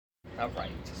All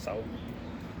right. So,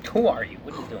 who are you?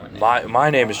 What are you doing there? My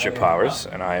name is Jim Powers,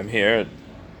 and I am here at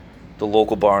the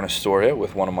local bar in Astoria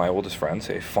with one of my oldest friends,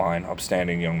 a fine,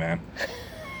 upstanding young man.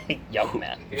 Young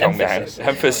man. Young Emphasis. man.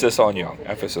 Emphasis on young.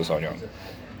 Emphasis on young.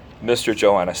 Mr.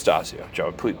 Joe Anastasio.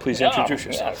 Joe, please introduce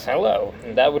yourself. Yes, hello.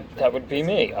 That would be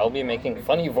me. I'll be making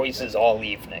funny voices all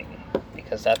evening.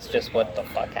 Because that's just what the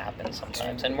fuck happens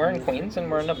sometimes. And we're in Queens, and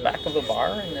we're in the back of the bar,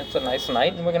 and it's a nice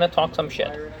night, and we're gonna talk some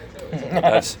shit.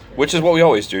 Which is what we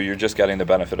always do. You're just getting the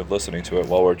benefit of listening to it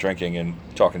while we're drinking and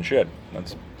talking shit.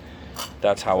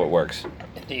 That's how it works.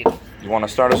 Indeed. You want to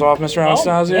start us off, Mr.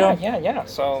 Anastasio? Yeah.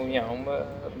 So,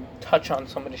 touch on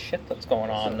some of the shit that's going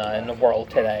on in the world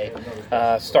today.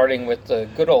 Starting with the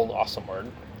good old awesome word,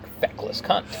 feckless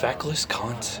cunt. Feckless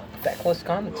cunt. Feckless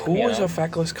cunt. Who is a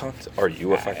feckless cunt? Are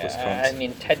you a feckless cunt? I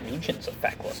mean, Ted Nugent's a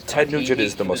feckless cunt. Ted Nugent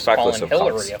is the most calling feckless of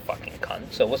Hillary cunts. a fucking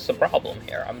cunt. So what's the problem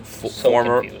here? I'm so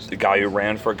Former confused. the guy who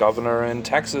ran for governor in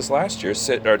Texas last year,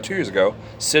 2 years ago,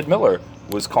 Sid Miller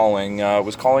was calling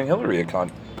Hillary a cunt,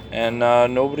 and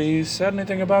nobody said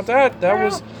anything about that. That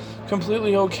was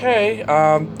completely okay.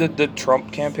 The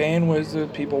Trump campaign was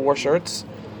people wore shirts.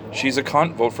 She's a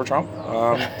cunt. Vote for Trump.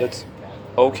 That's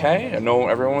okay. I know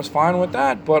everyone was fine with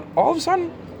that, but all of a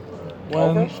sudden,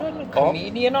 a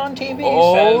comedian on TV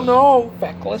oh says, no,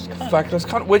 feckless cunt. feckless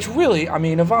cunt. Which really, I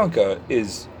mean, Ivanka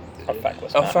is A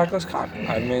feckless a cunt. feckless cunt.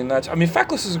 I mean,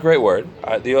 feckless is a great word.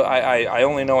 I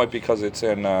only know it because it's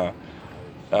in the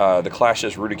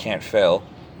Clash's "Rudy Can't Fail."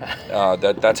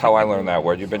 That's how I learned that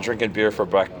word. You've been drinking beer for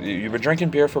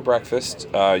breakfast.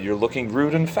 You're looking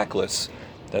rude and feckless.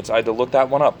 I had to look that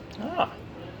one up.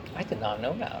 I did not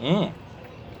know that.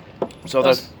 So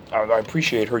I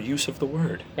appreciate her use of the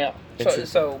word. Yeah.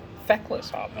 So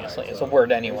feckless, obviously, is a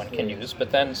word anyone can use, but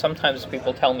then sometimes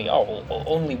people tell me, oh, well,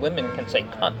 only women can say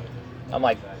cunt. I'm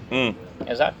like,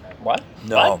 is that what?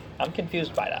 No. What? I'm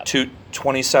confused by that.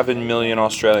 27 million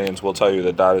Australians will tell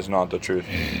you that is not the truth.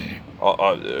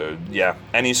 Yeah,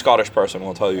 any Scottish person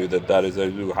will tell you that is. I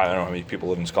don't know how many people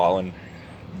live in Scotland.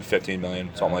 15 million,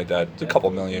 something like that. It's a couple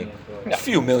million. A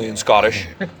few million Scottish.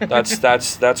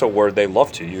 That's a word they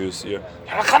love to use. You're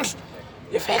a cunt.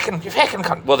 You're fucking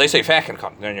cunt. Well, they say fucking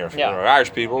cunt. Then you're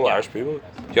Irish people. Yeah. Irish people.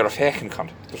 You're a fucking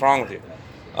cunt. What's wrong with you?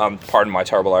 Pardon my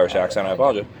terrible Irish accent. I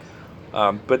apologize.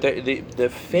 But the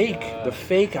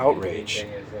fake outrage.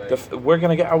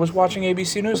 I was watching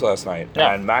ABC News last night,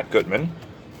 and Matt Goodman,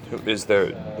 who is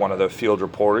one of the field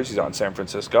reporters, he's out in San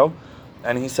Francisco,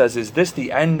 and he says, "Is this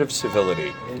the end of civility?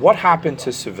 What happened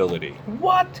to civility?"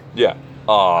 What? Yeah.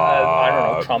 I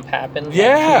don't know. Trump happened 2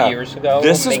 years ago.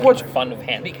 This is making fun of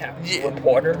handicapped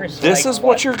reporters. This is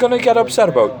what you're going to get upset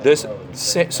about.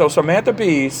 So Samantha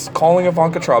Bee's calling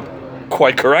Ivanka Trump,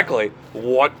 quite correctly,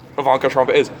 what Ivanka Trump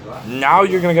is. Now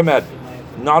you're going to get mad.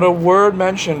 Not a word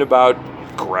mentioned about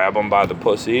grab him by the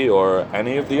pussy or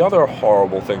any of the other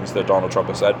horrible things that Donald Trump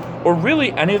has said, or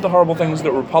really any of the horrible things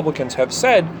that Republicans have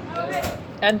said.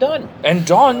 And done.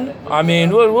 I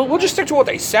mean, we'll just stick to what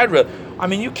they said. I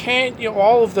mean, you can't,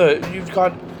 you've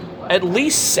got at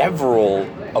least several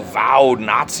avowed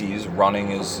Nazis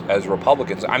running as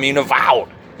Republicans. I mean, avowed.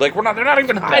 Like, they're not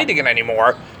even hiding it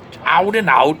anymore. Out and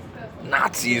out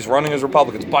Nazis running as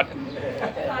Republicans. But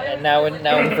and now in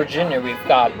Virginia, we've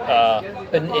got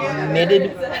an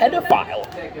admitted pedophile.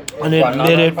 An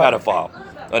admitted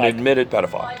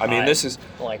pedophile. I mean, this is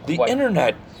the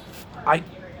internet.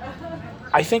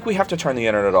 I think we have to turn the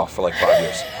internet off for like 5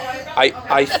 years.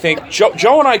 I think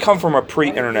Joe and I come from a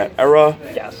pre-internet era.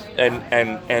 Yes.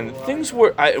 And things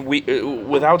were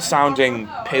without sounding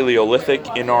Paleolithic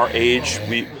in our age,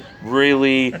 we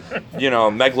really,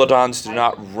 megalodons did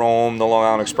not roam the Long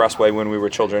Island Expressway when we were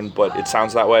children, but it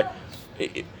sounds that way.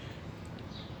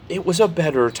 It was a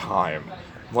better time.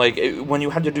 Like when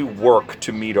you had to do work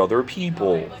to meet other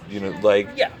people,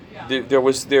 there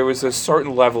was a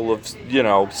certain level of,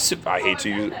 I hate to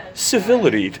use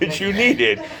civility that you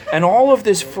needed. And all of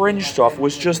this fringe stuff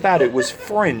was just that. It was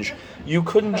fringe. You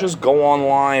couldn't just go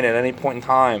online at any point in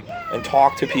time and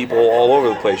talk to people all over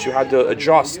the place. You had to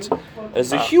adjust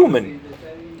as a human.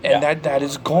 And that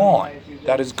is gone.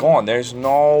 That is gone. There's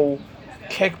no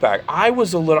kickback. I'm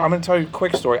going to tell you a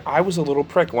quick story. I was a little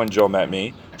prick when Joe met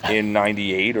me in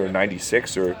 98 or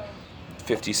 96 or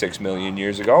 56 million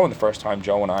years ago, and the first time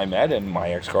Joe and I met, and my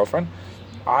ex-girlfriend,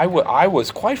 I was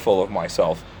quite full of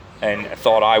myself and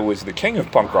thought I was the king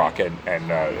of punk rock, and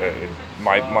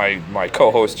my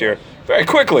co-host here very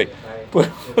quickly put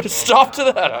a stop to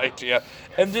that idea.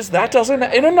 And that doesn't,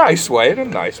 in a nice way,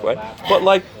 but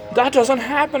like that doesn't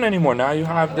happen anymore. Now you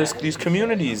have these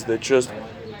communities that just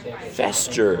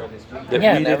fester that Yeah, we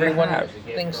and didn't everyone have.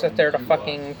 thinks that they're the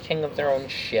fucking king of their own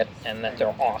shit and that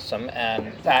they're awesome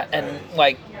and that and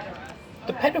like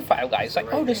the pedophile guy's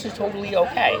like, oh, this is totally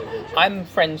okay. I'm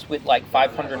friends with like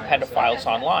 500 pedophiles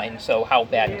online, so how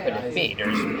bad could it be?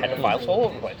 There's pedophiles all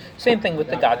over the place. Same thing with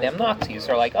the goddamn Nazis.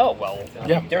 They're like, oh, well,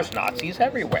 Yeah. there's Nazis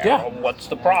everywhere. Yeah. What's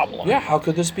the problem? Yeah, how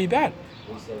could this be bad?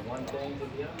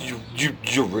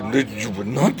 You're a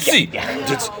Nazi. Yeah.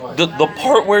 That's the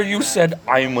part where you said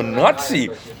I'm a Nazi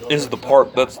is the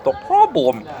part that's the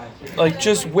problem. Like,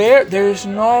 just where there's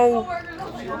no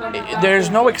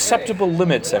acceptable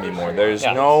limits anymore. There's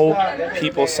no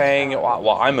people saying,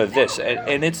 well, I'm a this.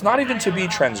 And it's not even to be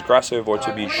transgressive or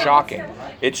to be shocking.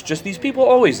 It's just these people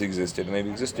always existed, and they've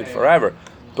existed forever.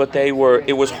 But it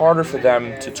was harder for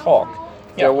them to talk.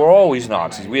 There were always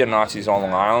Nazis. We had Nazis on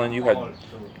Long Island. You had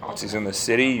Nazis in the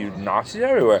city. You had Nazis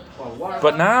everywhere.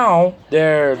 But now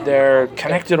they're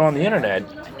connected on the internet.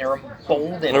 And they're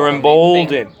emboldened. They're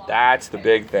emboldened. That's the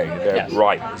big thing. They're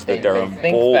right. Is that they're think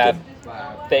emboldened.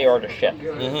 that they are the shit.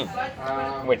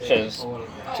 Which is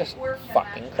just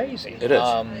fucking crazy. It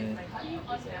is.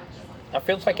 It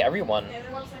feels like everyone,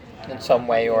 in some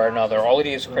way or another, all of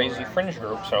these crazy fringe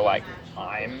groups are like,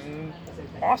 I'm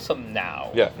awesome now.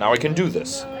 Yeah, now I can do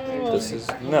this. This is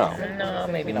no. No,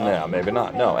 maybe not. No, maybe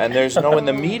not. No, and there's no, and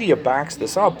the media backs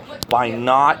this up by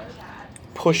not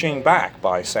pushing back,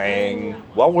 by saying,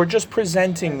 well, we're just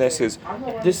presenting this as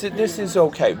this is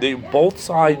okay. Both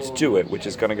sides do it, which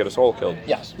is going to get us all killed.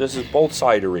 Yes. This is both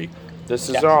sidery. This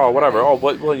is whatever. Oh,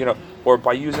 well, you know, or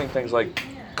by using things like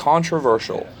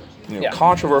controversial,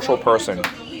 controversial person,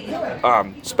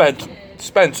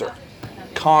 Spencer,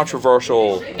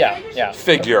 controversial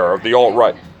figure of the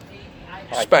alt-right,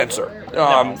 Spencer,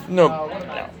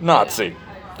 no, Nazi.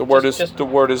 The word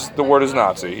is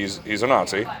Nazi. He's a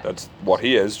Nazi. That's what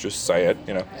he is. Just say it,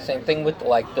 you know. Same thing with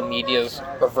like the media's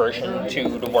aversion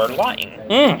to the word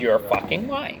lying. You're fucking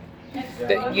lying.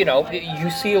 You know, you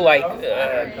see like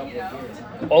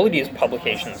all of these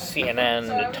publications, CNN,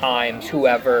 The Times,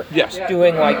 whoever,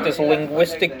 doing like this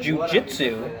linguistic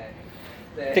jujitsu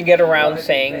to get around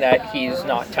saying that he's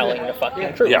not telling the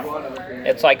fucking truth. Yeah.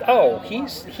 It's like, oh,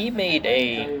 he made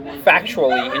a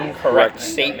factually incorrect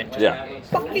statement. Yeah.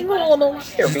 Fucking call him a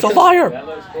liar. He's a liar.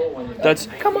 That's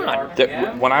come on.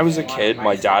 When I was a kid,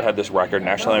 my dad had this record,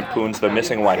 National Lampoon's The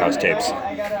Missing White House Tapes,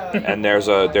 and there's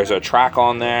a track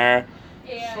on there.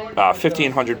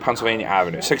 1500 Pennsylvania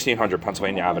Avenue, 1600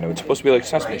 Pennsylvania Avenue. It's supposed to be like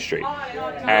Sesame Street,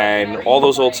 and all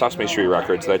those old Sesame Street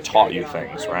records that taught you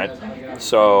things, right?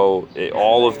 So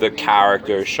all of the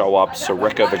characters show up.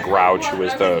 Sirica the Grouch, who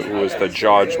was the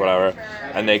judge, whatever,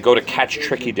 and they go to catch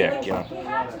Tricky Dick, you know,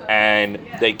 and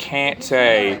they can't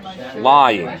say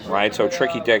lying, right? So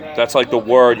Tricky Dick, that's like the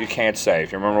word you can't say.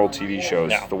 If you remember old TV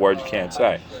shows, the word you can't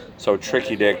say. So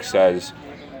Tricky Dick says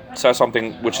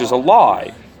something which is a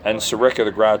lie. And Sirica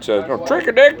the Grouch says, "No,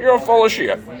 Tricky Dick, you're full of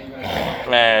shit."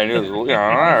 And you know,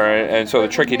 all right. And so the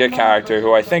Tricky Dick character,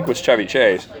 who I think was Chevy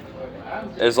Chase,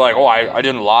 is like, "Oh, I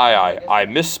didn't lie. I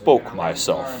misspoke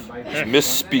myself,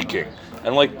 misspeaking."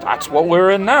 And like that's what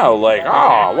we're in now. Like,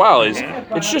 well,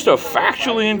 it's just a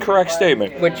factually incorrect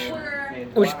statement. Which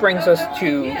brings us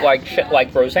to like shit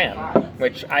like Roseanne,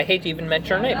 which I hate to even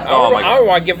mention her name. I don't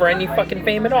want to give her any fucking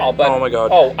fame at all. But oh my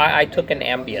god. I took an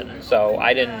Ambien, so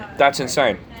I didn't. That's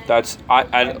insane.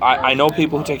 I know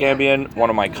people who take Ambien. One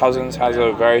of my cousins has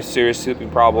a very serious sleeping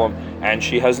problem, and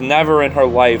she has never in her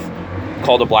life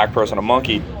called a black person a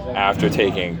monkey after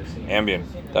taking Ambien.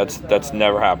 That's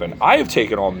never happened. I have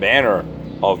taken all manner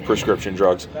of prescription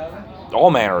drugs,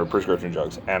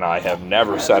 and I have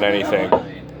never said anything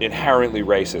inherently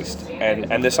racist.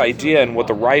 And this idea, and what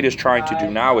the right is trying to do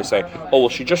now is say, oh, well,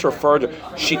 she just referred to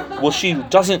she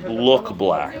doesn't look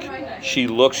black. She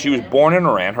was born in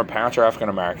Iran. Her parents are African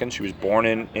American. She was born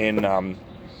in I'm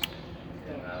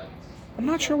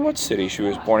not sure what city she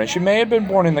was born in. She may have been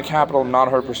born in the capital, I'm not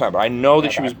 100%, but I know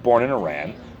that she was born in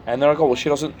Iran. And they're like, oh, well, she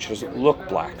doesn't look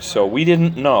black. So we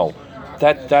didn't know.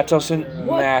 That doesn't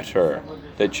matter.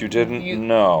 That you didn't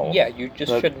know. Yeah, you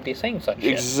just shouldn't be saying such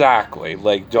shit. Exactly.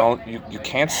 Like, you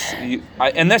can't.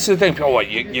 And that's the thing. Oh,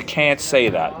 you can't say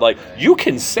that. Like, you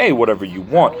can say whatever you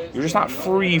want. You're just not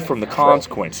free from the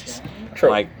consequences. True.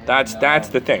 Like, that's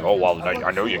the thing. Oh, well,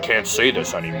 I know you can't say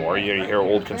this anymore. You hear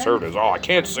old conservatives. Oh, I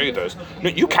can't say this. No,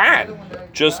 you can.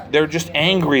 They're just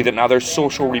angry that now there's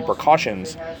social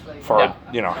repercussions for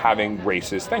having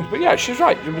racist things. But yeah, she's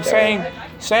right. You've been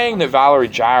saying that Valerie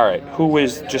Jarrett, who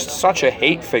is just such a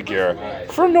hate figure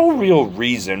for no real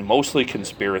reason, mostly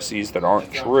conspiracies that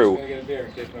aren't true.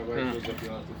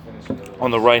 On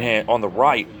the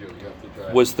right,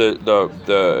 was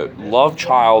the love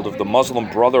child of the Muslim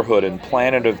Brotherhood and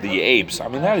Planet of the Apes. I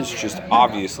mean, that is just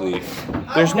obviously,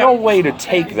 there's no way to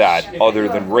take that other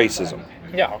than racism.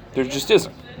 Yeah. There just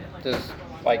isn't. Just,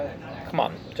 like, come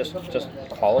on, just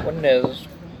call it what it is.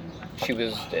 She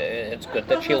was. It's good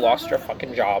that she lost her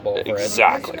fucking job over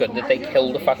Exactly. it. It's good that they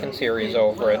killed the fucking series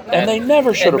over it. And they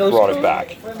never should have brought it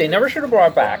back. They never should have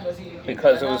brought it back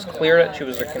because it was clear that she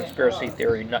was a conspiracy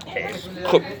theory nutcase.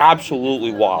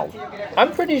 Absolutely wild.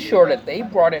 I'm pretty sure that they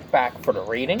brought it back for the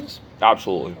ratings.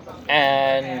 Absolutely.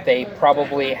 And they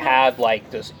probably had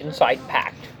like this inside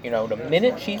pact. You know, the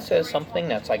minute she says something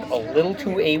that's like a little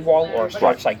too AWOL or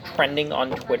starts like trending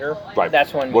on Twitter,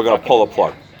 that's when we're gonna pull the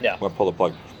plug. Yeah. We're gonna pull the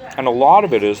plug. And a lot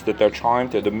of it is that they're trying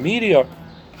to, the media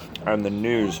and the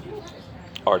news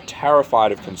are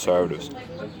terrified of conservatives.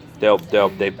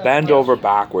 They bend over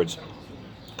backwards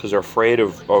because they're afraid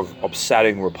of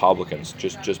upsetting Republicans.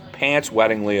 Just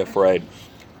pants-wettingly afraid,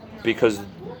 because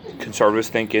conservatives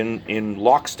think in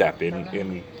lockstep,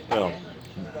 in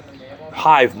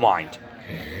hive mind.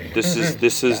 This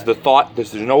is the thought.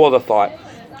 This is no other thought,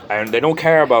 and they don't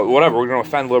care about whatever. We're going to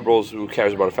offend liberals. Who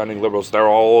cares about offending liberals? They're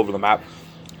all over the map.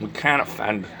 We can't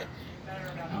offend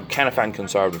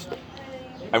conservatives,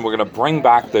 and we're going to bring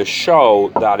back this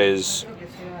show that is.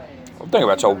 Think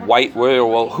about it. So white.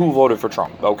 Well, who voted for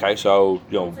Trump? Okay, so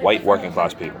white working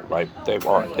class people, right? They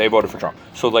voted for Trump.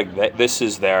 So like this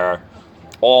is their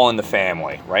All in the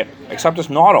Family, right? Except it's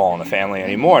not All in the Family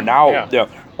anymore. Now,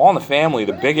 All in the Family,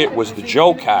 the bigot was the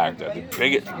Joe character. The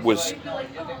bigot was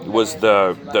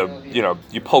the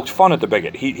you poked fun at the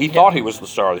bigot. He thought he was the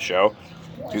star of the show.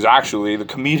 He's actually the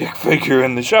comedic figure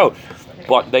in the show.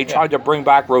 But they tried to bring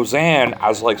back Roseanne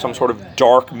as like some sort of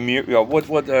dark mirror. What's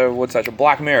that? A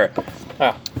Black Mirror.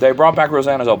 They brought back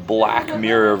Roseanne as a Black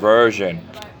Mirror version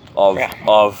of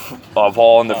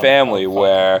All in the Family,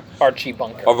 where Archie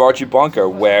Bunker,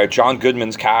 where John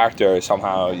Goodman's character is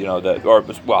somehow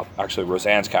actually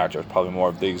Roseanne's character is probably more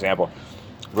of the example.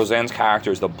 Roseanne's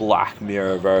character is the Black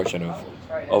Mirror version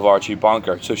of Archie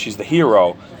Bunker. So she's the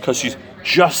hero because she's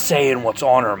just saying what's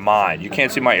on her mind. You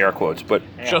can't see my air quotes, but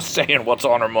just saying what's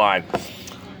on her mind.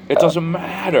 It doesn't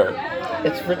matter.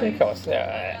 It's ridiculous.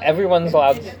 Everyone's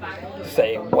allowed to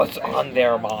say what's on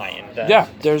their mind.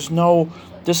 There's no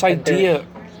this idea.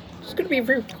 There's going to be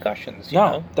repercussions.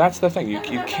 No, that's the thing.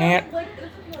 You can't.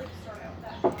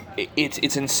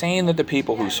 It's insane that the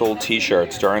people who sold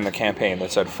T-shirts during the campaign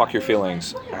that said "fuck your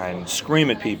feelings" and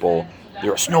scream at people,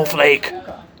 "You're a snowflake."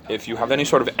 If you have any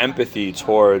sort of empathy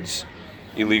towards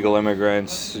illegal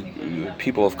immigrants,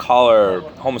 people of color,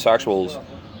 homosexuals,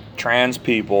 trans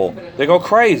people, they go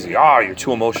crazy. You're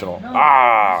too emotional.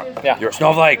 You're a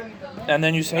snowflake. And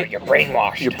then you say you're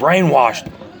brainwashed. You're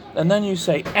brainwashed. And then you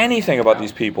say anything about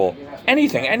these people,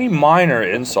 any minor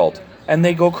insult, and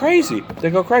they go crazy.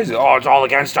 Oh, it's all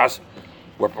against us.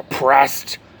 We're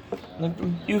oppressed.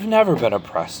 You've never been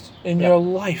oppressed in your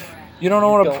life. You don't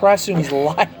know what oppression is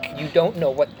like. You don't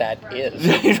know what that is.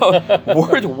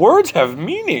 Words have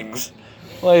meanings.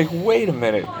 Like, wait a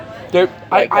minute.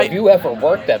 Have you ever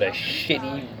worked at a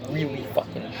really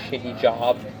fucking shitty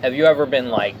job? Have you ever been,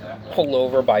 like, pulled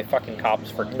over by fucking cops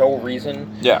for no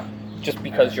reason? Yeah. Just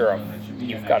because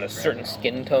you've got a certain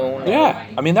skin tone? Yeah.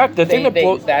 I mean, they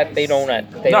don't get. They don't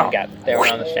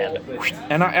understand it.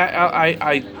 And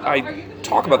I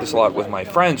talk about this a lot with my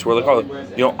friends who are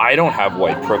like, I don't have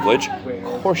white privilege.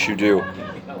 Of course you do.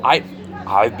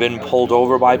 I've been pulled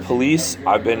over by police.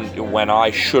 I've been when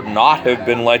I should not have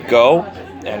been let go.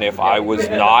 And if I was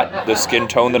not the skin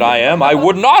tone that I am, I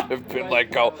would not have been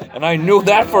let go. And I knew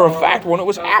that for a fact when it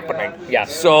was happening. Yeah.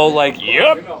 So,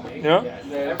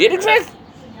 it exists.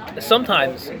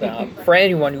 Sometimes, for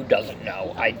anyone who doesn't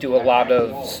know, I do a lot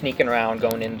of sneaking around,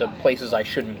 going into places I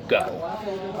shouldn't go.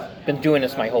 Been doing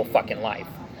this my whole fucking life.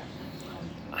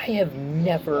 I have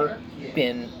never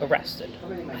been arrested.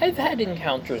 I've had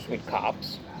encounters with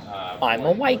cops. I'm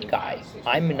a white guy.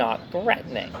 I'm not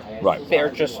threatening. Right. They're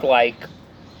just like...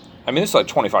 I mean, it's like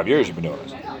 25 years you've been doing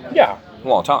this. Yeah. A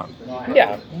long time.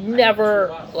 Yeah. Never...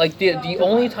 Like, the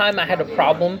only time I had a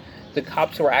problem, the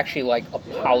cops were actually, like,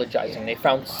 apologizing. They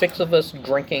found 6 of us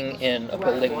drinking in a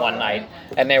building one night,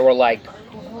 and they were like,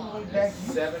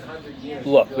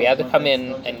 look, we had to come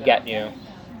in and get you.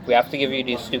 We have to give you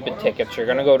these stupid tickets. You're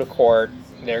going to go to court.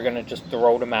 They're going to just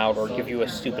throw them out or give you a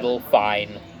stupid little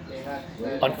fine.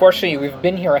 Unfortunately, we've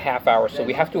been here a half hour, so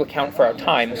we have to account for our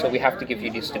time, so we have to give you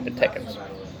these stupid tickets.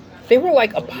 they were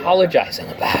like apologizing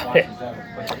about it.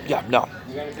 Yeah, no.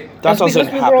 That That's doesn't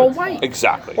because we happen. were all white.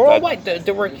 Exactly. We're all white.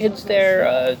 There were kids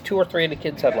there. 2 or 3 of the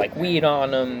kids had like weed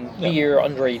on them, beer,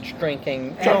 underage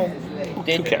drinking.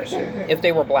 Who cares? If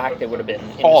they were black, they would have been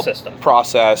in All the system.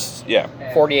 processed, yeah.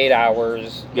 48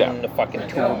 hours Yeah. in the fucking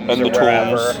tombs And or the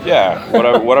wherever. tombs,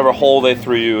 yeah. Whatever hole they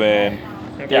threw you in.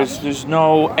 There's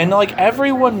no, and like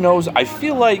everyone knows. I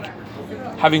feel like,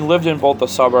 having lived in both the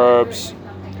suburbs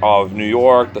of New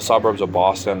York, the suburbs of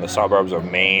Boston, the suburbs of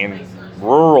Maine,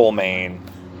 rural Maine,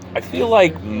 I feel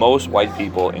like most white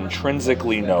people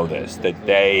intrinsically know this, that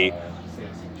they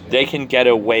can get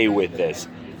away with this,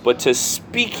 but to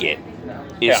speak it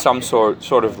is some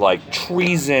sort of like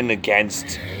treason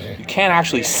against. You can't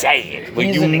actually say it. Like,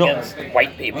 Treason against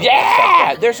white people.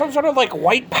 Yeah, there's some sort of like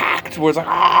white pact where it's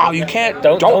like, you can't.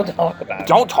 Don't talk about it.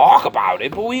 Don't talk about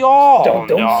it, but we all Don't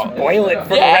know. spoil it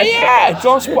for the rest of us.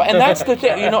 Don't spoil. And that's the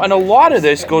thing, and a lot of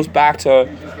this goes back to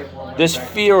this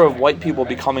fear of white people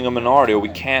becoming a minority, or we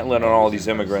can't let in all these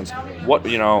immigrants.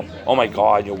 Oh my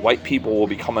God, white people will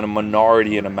become a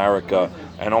minority in America,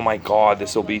 and oh my God,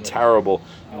 this will be terrible.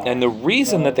 And the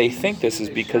reason that they think this is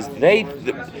because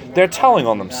they're telling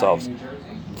on themselves.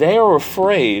 They are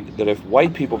afraid that if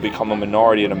white people become a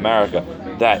minority in America,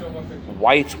 that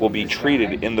whites will be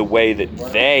treated in the way that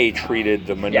they treated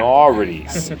the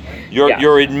minorities.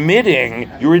 You're admitting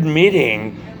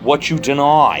what you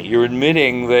deny. You're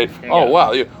admitting that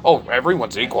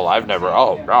everyone's equal.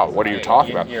 What are you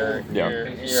talking about?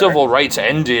 Civil rights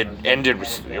ended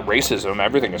racism.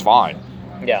 Everything is fine.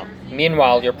 Yeah.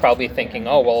 Meanwhile, you're probably thinking,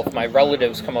 oh, well, if my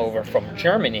relatives come over from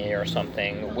Germany or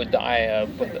something, would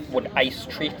ICE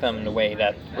treat them the way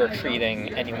that we're treating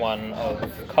anyone of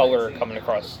color coming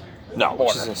across No, the border?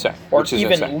 which is insane. Or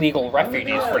even legal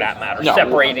refugees, for that matter, No.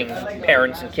 separating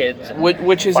parents and kids, and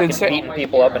Which is fucking insane. beating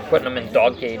people up and putting them in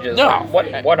dog cages. No.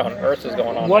 What on earth is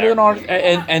going on What there?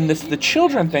 and the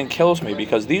children thing kills me,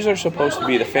 because these are supposed to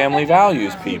be the family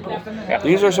values people. Yeah.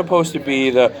 These are supposed to be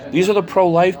these are the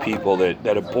pro-life people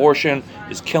that abortion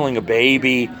is killing a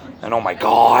baby, and oh my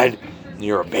God,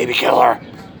 you're a baby killer.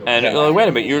 And wait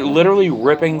a minute, you're literally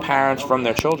ripping parents from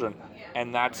their children.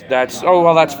 And that's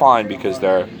fine because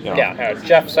they're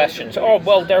Jeff Sessions. Oh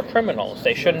well, they're criminals.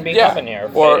 They shouldn't be coming here.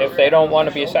 If they don't want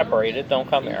to be separated, don't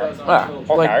come here. That's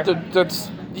What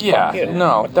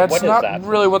not is that?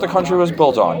 really what the country was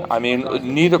built on. I mean,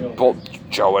 both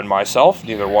Joe and myself,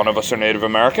 neither one of us are Native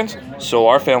Americans, so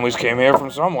our families came here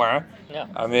from somewhere. Yeah.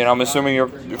 I mean, I'm assuming your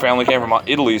family came from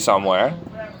Italy somewhere.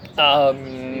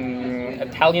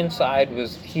 Italian side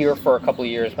was here for a couple of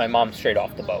years. My mom straight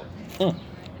off the boat.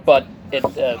 But I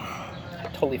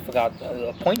totally forgot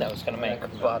the point I was going to make.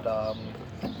 But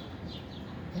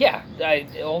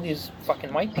all these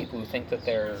fucking white people who think that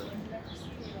they're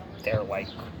like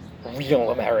real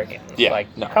Americans. Yeah, Like,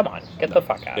 no. come on, get the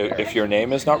fuck out of here. If your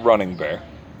name is not Running Bear,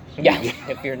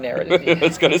 If you're narrative. I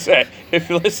was gonna say, if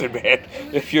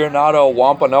you're not a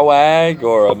Wampanoag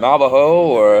or a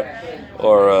Navajo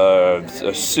or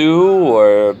a Sioux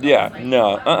or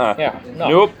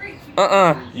nope.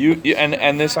 You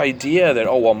and this idea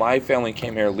that my family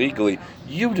came here legally,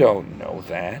 you don't know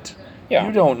that. Yeah.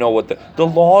 You don't know what the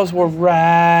laws were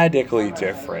radically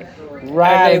different. And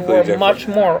they were much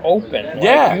more open.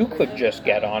 Like, you could just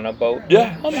get on a boat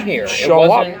and come here.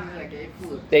 Show up.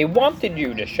 They wanted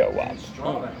you to show up.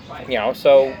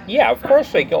 So of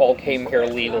course they all came here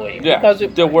legally. Yeah, Because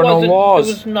there were no laws.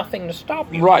 There was nothing to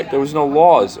stop you. Right, there was no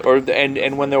laws,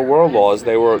 and when there were laws,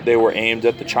 they were aimed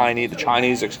at the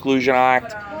Chinese Exclusion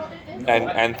Act,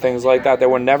 and things like that. They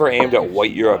were never aimed at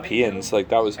white Europeans. Like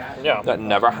that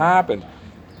never happened.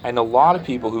 And a lot of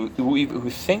people who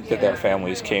think that their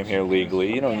families came here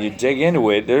legally, you dig into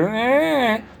it,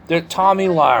 they're Tommy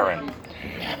Lahren.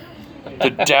 The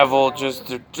devil just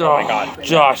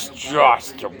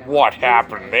what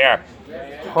happened there?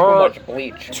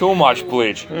 Too much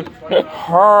bleach.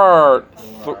 Her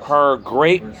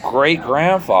great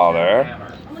grandfather,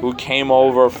 who came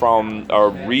over from a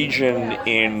region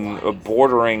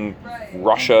bordering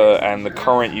Russia and the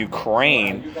current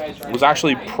Ukraine, was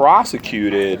actually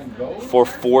prosecuted for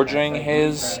forging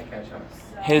his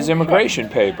immigration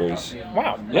papers.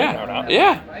 Wow.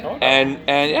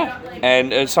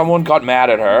 And someone got mad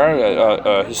at her.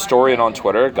 A historian on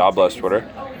Twitter, God bless Twitter,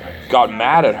 got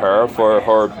mad at her for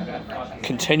her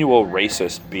continual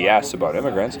racist BS about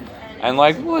immigrants. And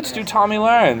let's do Tommy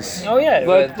Lahren's. Oh yeah,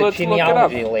 let's the look it up.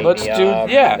 genealogy lady. Let's do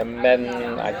The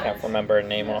men. I can't remember her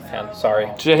name offhand. Sorry.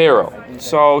 Chihiro.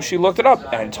 So she looked it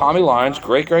up, and Tommy Lahren's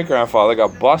great-great-grandfather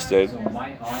got busted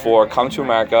for coming to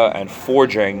America and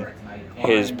forging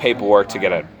his paperwork to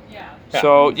get in.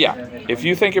 So yeah, if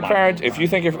you think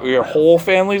your whole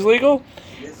family's legal,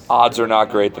 odds are not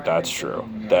great that that's true.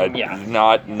 That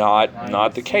not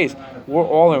the case. We're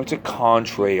all it's a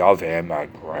country of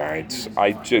immigrants.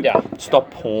 It's the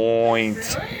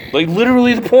point. Like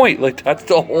literally the point. Like that's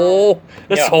the whole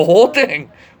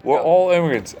thing. We're all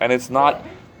immigrants, and it's not.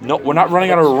 No, we're not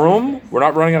running out of room. We're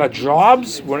not running out of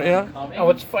jobs.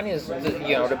 What's funny is,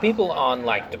 the people on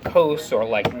like the coast or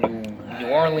like New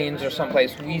Orleans or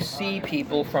someplace, we see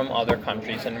people from other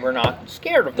countries and we're not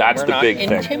scared of them. That's the big thing.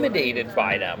 We're not intimidated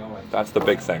by them. That's the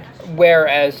big thing.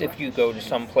 Whereas if you go to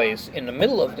someplace in the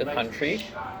middle of the country,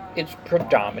 it's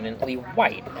predominantly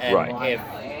white. And if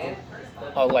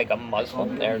like a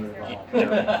Muslim, they're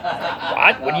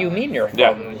what? What do you mean you're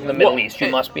from the Middle East? You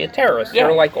must be a terrorist.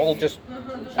 They're like all just.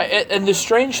 And the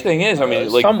strange thing is, I mean,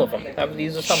 like some of them have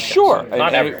these assumptions. Sure,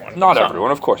 not everyone. Not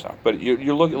everyone, of course not. But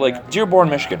you look at like Dearborn,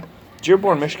 Michigan.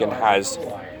 Dearborn, Michigan has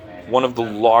one of the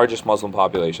largest Muslim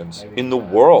populations in the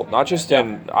world. Not just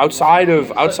outside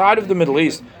of the Middle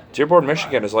East. Dearborn,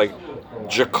 Michigan is like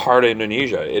Jakarta,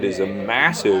 Indonesia. It is a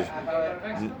massive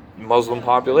Muslim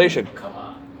population.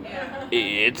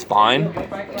 It's fine.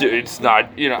 It's not,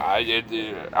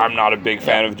 I'm not a big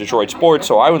fan of Detroit sports,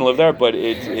 so I wouldn't live there. But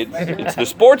it's the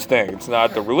sports thing. It's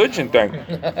not the religion thing.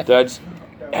 That's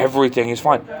everything is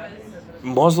fine.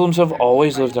 Muslims have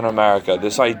always lived in America.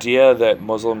 This idea that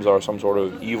Muslims are some sort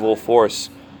of evil force,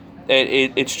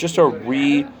 it's just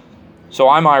So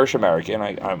I'm Irish American.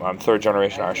 I'm third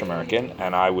generation Irish American,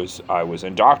 and I was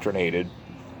indoctrinated,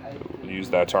 use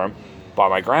that term, by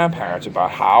my grandparents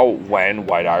about how when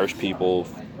white Irish people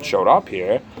showed up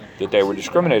here, that they were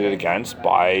discriminated against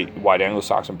by white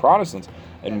Anglo-Saxon Protestants.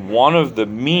 And one of the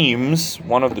memes,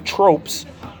 one of the tropes,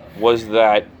 was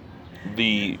that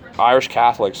the Irish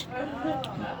Catholics'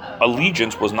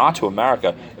 allegiance was not to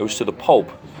America, it was to the Pope.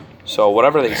 So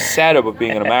whatever they said about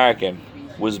being an American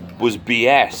was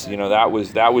BS.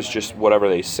 That was just whatever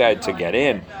they said to get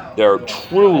in. Their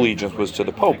true allegiance was to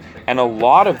the Pope, and a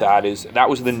lot of that was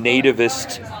the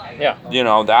nativist. Yeah.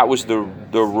 That was the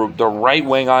right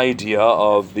wing idea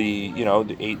of the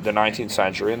 19th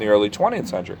century and the early 20th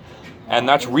century, and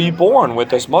that's reborn with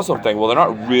this Muslim thing. Well, they're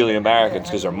not really Americans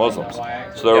because they're Muslims,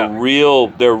 so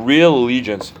their real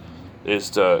allegiance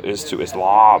is to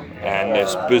Islam and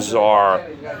this bizarre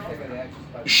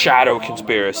shadow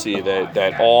conspiracy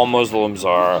that all Muslims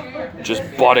are just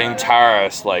budding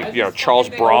terrorists, like Charles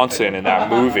Bronson in that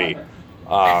movie.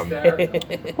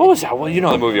 What was that? Well, you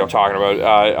know the movie I'm talking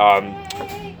about.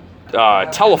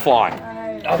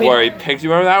 Telefon, where he picks. You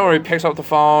remember that? Where he picks up the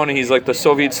phone and he's like the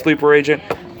Soviet sleeper agent.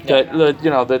 That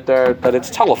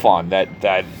it's Telefon. That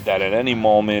at any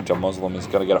moment a Muslim is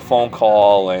going to get a phone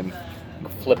call and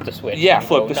flip the switch. Yeah,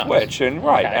 flip the switch, and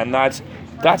right, okay. And that's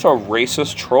a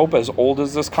racist trope as old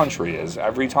as this country is.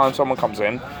 Every time someone comes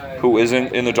in who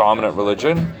isn't in the dominant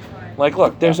religion, like,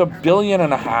 look, there's 1.5 billion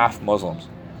Muslims.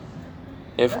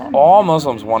 If all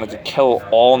Muslims wanted to kill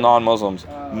all non-Muslims,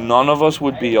 none of us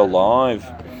would be alive.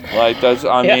 Like, there's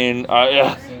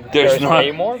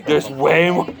way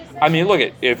more. I mean, look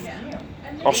at if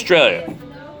Australia,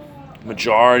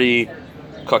 majority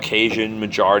Caucasian,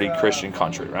 majority Christian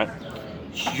country, right?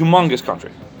 Humongous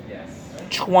country.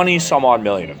 20 some odd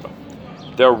million of them.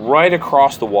 They're right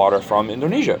across the water from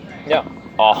Indonesia. Yeah.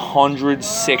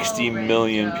 160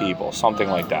 million people, something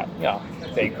like that. Yeah.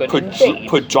 They could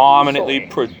predominantly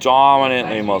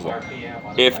Muslim.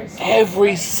 If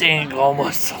every single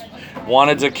Muslim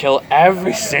wanted to kill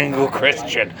every single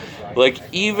Christian, like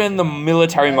even the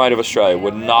military might of Australia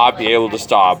would not be able to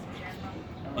stop.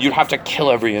 You'd have to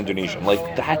kill every Indonesian.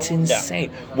 Like, that's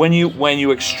insane. Yeah. When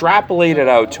you extrapolate it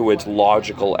out to its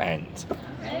logical end,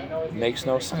 it makes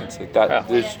no sense. Like that,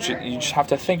 you just have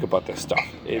to think about this stuff.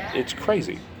 It's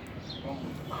crazy.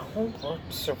 We're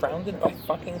surrounded by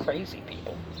fucking crazy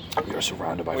people. We are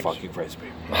surrounded by fucking crazy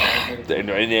people,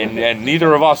 and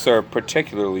neither of us are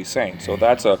particularly sane. So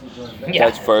that's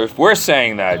for if we're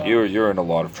saying that, you're in a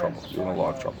lot of trouble. You're in a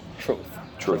lot of trouble. Truth.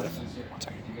 1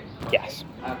 second. Yes.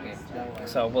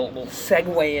 So we'll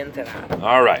segue into that.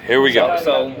 All right, here we go.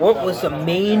 So what was the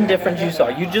main difference you saw?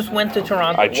 You just went to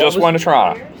Toronto. I just went to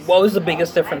Toronto. What was the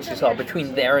biggest difference you saw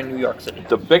between there and New York City?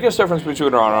 The biggest difference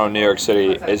between Toronto and New York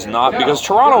City is not because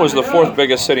Toronto is the 4th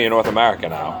biggest city in North America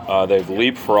now. They've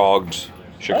leapfrogged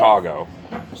Chicago,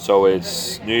 so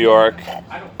it's New York,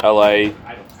 LA.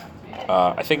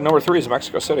 I think number 3 is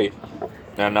Mexico City,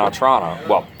 and now Toronto.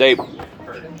 Well,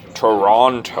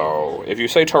 Toronto. If you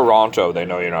say Toronto, they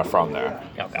know you're not from there.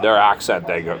 Okay. Their accent,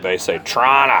 they say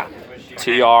Toronto.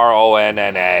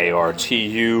 Tronna or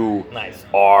Nice.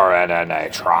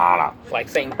 Turonna, Toronto. Like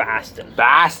saying Boston.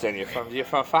 Boston, you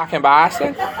from fucking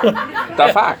Boston?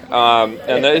 The fuck?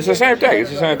 And it's the same thing.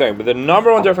 It's the same thing. But the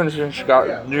number one difference in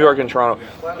Chicago, New York and Toronto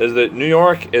is that New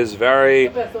York is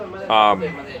very,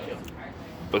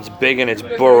 it's big in its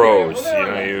boroughs. You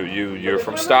know, you're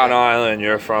from Staten Island,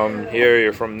 you're from here,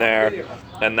 you're from there,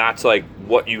 and that's like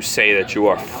what you say that you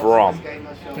are from.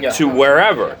 Yeah. To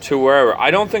wherever. I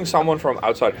don't think someone from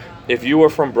outside. If you were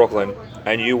from Brooklyn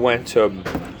and you went to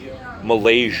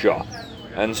Malaysia,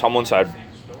 and someone said,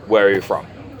 "Where are you from?"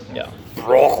 Yeah.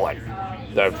 Brooklyn.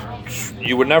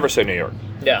 You would never say New York.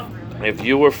 Yeah. If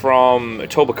you were from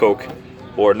Etobicoke,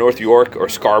 or North York, or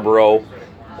Scarborough,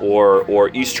 or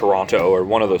East Toronto, or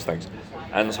one of those things,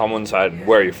 and someone said,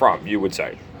 "Where are you from?" you would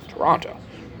say Toronto.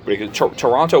 Because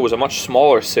Toronto was a much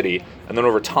smaller city, and then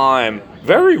over time,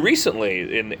 very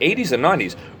recently, in the 80s and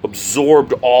 90s,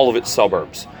 absorbed all of its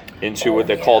suburbs into what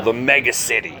they call the mega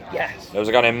city. Yes. There was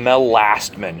a guy named Mel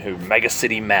Lastman, Mega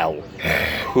City Mel,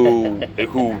 who's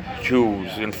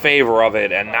in favor of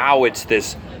it, and now it's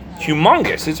this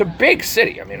humongous. It's a big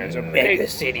city. I mean, it's a Mega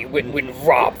city with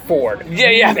Rob Ford.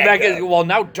 Yeah. Well,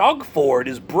 now Doug Ford,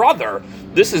 his brother,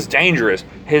 this is dangerous.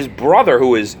 His brother,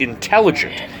 who is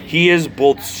intelligent, he is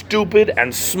both stupid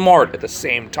and smart at the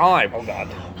same time. Oh God.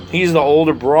 He's the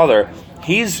older brother.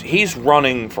 He's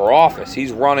running for office.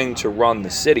 He's running to run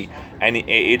the city, and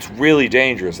it's really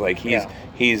dangerous. Like he's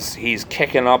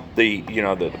kicking up the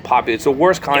pop. It's the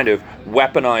worst kind of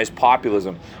weaponized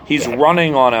populism. He's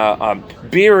running on a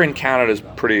beer in Canada is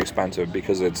pretty expensive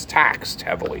because it's taxed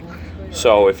heavily.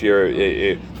 So if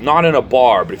you're not in a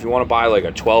bar, but if you want to buy like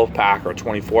a 12-pack or a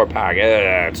 24-pack,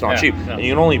 it's not cheap. No. And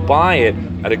you can only buy it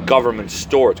at a government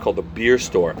store. It's called the beer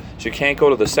store. So you can't go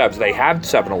to the 7s. They have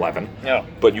 7-Eleven,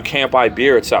 but you can't buy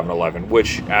beer at 7-Eleven,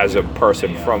 which as a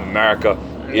person from America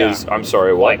is, I'm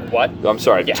sorry, what? Like what? I'm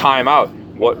sorry, time out.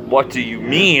 What do you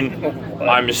mean?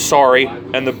 I'm sorry.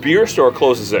 And the beer store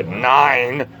closes at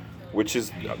 9, which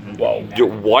is,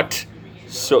 what?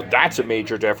 So that's a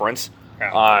major difference.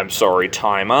 I'm sorry,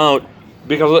 time out.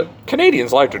 Because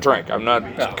Canadians like to drink.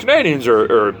 Canadians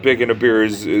are big into beer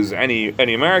as any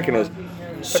American is.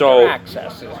 But their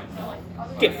access is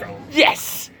different.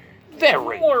 Yes,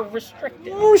 very More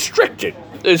restricted. restricted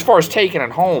as far as taking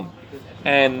it home.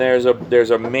 And there's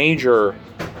a major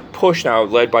push now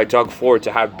led by Doug Ford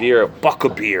to have beer, buck a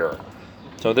beer.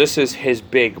 So this is his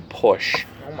big push.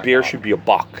 Beer should be a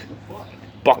buck.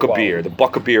 Buck a beer, the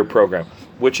buck a beer program,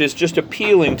 which is just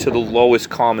appealing to the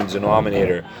lowest common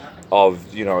denominator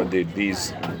of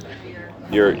these.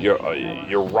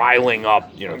 You're riling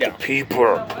up the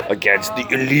people against the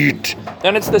elite,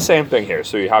 and it's the same thing here.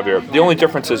 So you have the only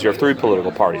difference is you have 3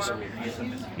 political parties.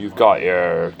 You've got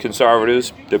your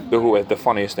conservatives, who had the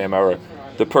funniest name ever,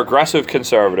 the progressive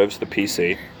conservatives, the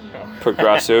PC,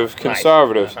 progressive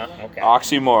conservatives, Okay.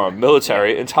 oxymoron,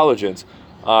 military intelligence.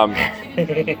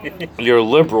 Your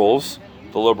liberals,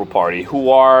 the Liberal Party,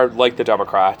 who are like the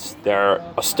Democrats, they're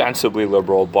ostensibly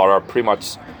liberal, but are pretty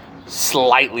much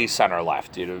slightly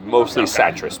center-left, mostly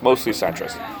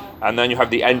centrist. And then you have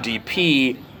the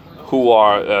NDP, who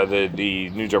are the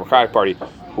New Democratic Party,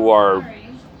 who are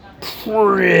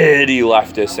pretty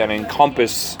leftist and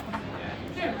encompass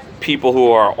people who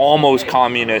are almost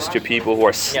communist to people who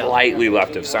are slightly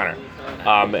left of center.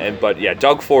 But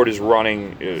Doug Ford is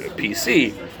running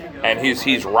PC, and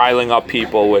he's riling up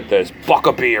people with this buck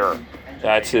a beer.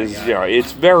 That's his.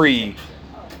 It's very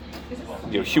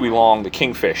Huey Long, the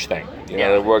Kingfish thing.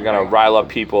 We're gonna rile up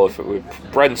people with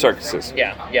bread and circuses.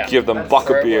 Yeah. Give them buck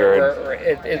a beer.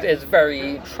 It's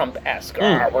very Trump-esque.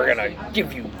 We're gonna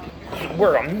give you.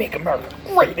 We're gonna make America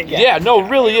great again. Yeah, no, it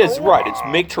really is right. It's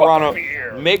make Toronto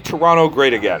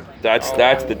great again. That's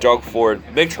the Doug Ford.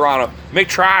 Make Toronto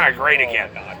great again.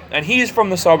 And he's from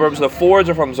the suburbs. The Fords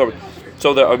are from the suburbs.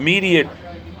 So the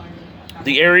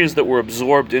areas that were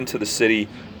absorbed into the city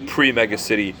pre-mega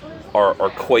city are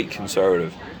quite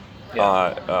conservative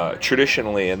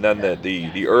traditionally, and then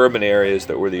the urban areas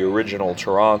that were the original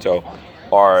Toronto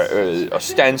are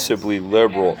ostensibly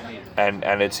liberal.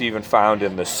 And it's even found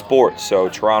in the sports. So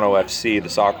Toronto FC, the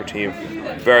soccer team,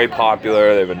 very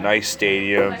popular. They have a nice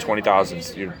stadium,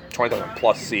 20,000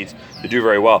 plus seats. They do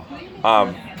very well.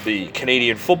 The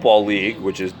Canadian Football League,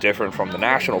 which is different from the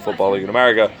National Football League in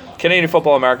America. Canadian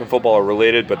football, American football are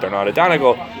related, but they're not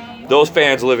identical. Those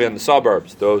fans live in the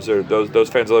suburbs. Those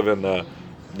fans live in the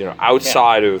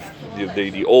outside of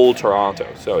the old Toronto.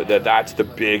 So that's the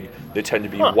big. They tend to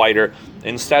be whiter.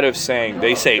 Instead of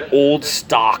they say old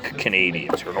stock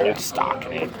Canadians. You're an old stock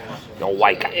Canadian. a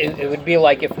white guy. It would be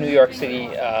like if New York City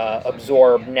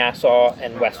absorbed Nassau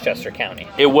and Westchester County.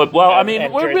 It would. Well, I mean,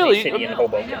 and we're Jersey really. City and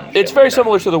Hoboken. It's very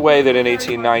similar to the way that in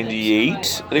 1898, I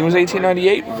think it was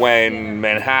 1898, when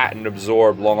Manhattan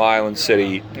absorbed Long Island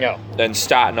City, No. then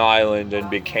Staten Island, and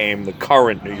became the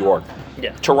current New York.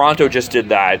 Yeah. Toronto just did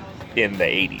that in the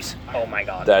 80s. Oh my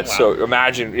God. That's wow. so.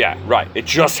 Imagine, yeah, right. It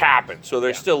just happened. So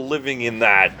they're still living in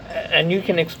that. And you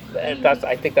can.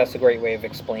 I think that's a great way of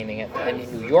explaining it.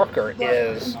 And New Yorker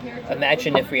is.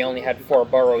 Imagine if we only had 4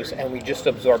 boroughs and we just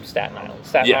absorbed Staten Island.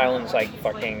 Staten Island's like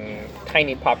fucking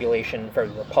tiny population, very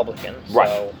Republican. Right.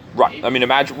 So, Right. I mean,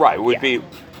 imagine. Right. It would be.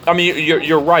 I mean,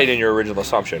 you're right in your original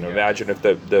assumption. Imagine if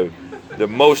the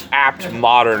most apt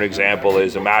modern example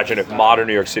is, imagine if modern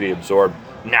New York City absorbed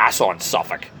Nassau and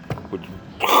Suffolk. Would,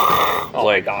 oh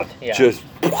my God. Yeah. Just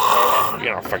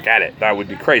forget it. That would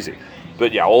be crazy.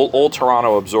 But yeah, old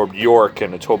Toronto absorbed York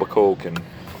and Etobicoke and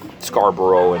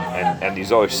Scarborough and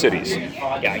these other cities.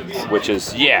 Yikes. Which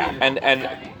is and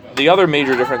the other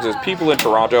major difference is people in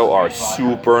Toronto are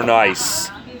super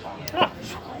nice.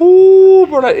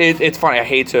 Super nice. It's funny. I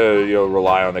hate to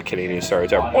rely on the Canadian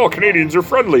stereotype. Oh, Canadians are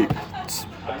friendly. It's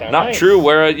not nice. true.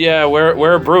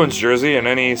 Wear a Bruins jersey in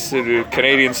any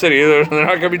Canadian city. They're not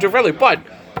going to be too friendly. But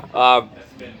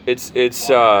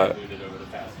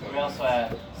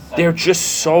they're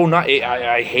just so not.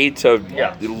 I hate to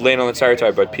lay on the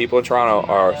stereotype, but people in Toronto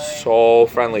are so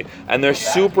friendly, and they're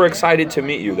super excited to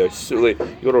meet you. They're you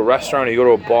go to a restaurant, or you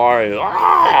go to a bar, and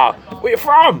where you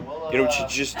from? Which you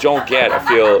just don't get. I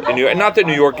feel in New York, and not that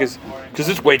New York is, because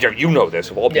it's way different. You know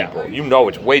this of all people.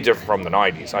 It's way different from the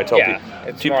 '90s. I tell people.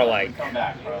 It's more like,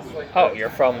 oh, you're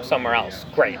from somewhere else.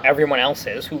 Great. Everyone else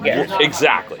is. Who cares?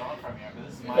 Exactly.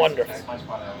 Wonderful.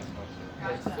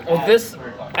 Well, this,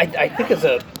 I think, is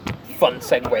a fun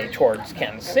segue towards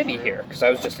Kansas City here, because I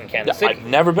was just in Kansas City. I've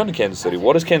never been to Kansas City.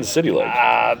 What is Kansas City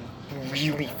like?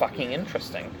 Really fucking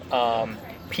interesting.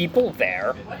 People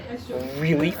there,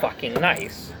 really fucking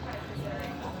nice.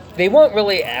 They won't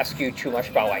really ask you too much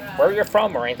about, like, where you're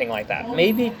from or anything like that.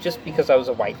 Maybe just because I was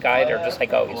a white guy, they're just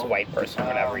like, oh, he's a white person or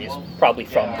whatever. He's probably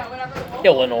from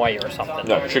Illinois or something.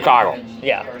 No, Chicago.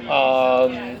 Yeah.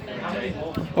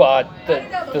 But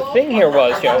the thing here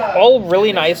was, all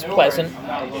really nice, pleasant,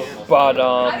 but,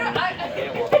 what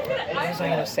was I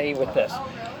going to say with this?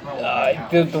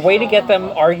 The way to get them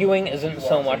arguing isn't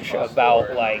so much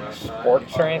about, like,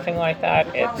 sports or anything like that.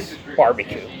 It's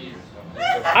barbecue.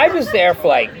 I was there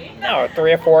for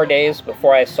 3 or 4 days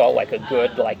before I saw a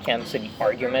good Kansas City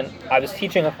argument. I was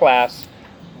teaching a class,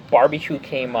 barbecue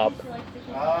came up.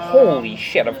 Holy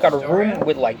shit, I've got a room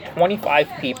with 25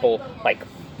 people,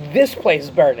 this place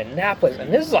is better than that place,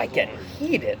 and this is getting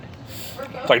heated.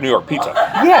 It's like New York pizza.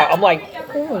 Yeah, I'm like,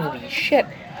 holy shit.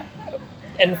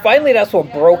 And finally that's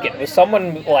what broke it. Was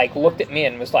someone looked at me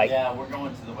and was like,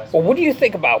 well, what do you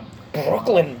think about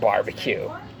Brooklyn barbecue?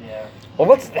 Well,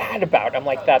 what's that about? I'm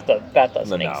like, that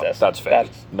doesn't exist. That's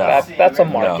fake. That's a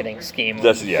marketing scheme.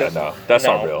 That's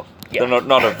not real. Yeah.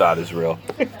 None of that is real.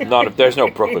 There's no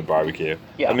Brooklyn barbecue.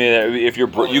 Yeah. I mean, if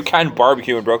you can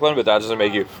barbecue in Brooklyn, but that doesn't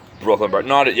make you Brooklyn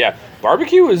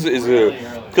barbecue is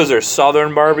because there's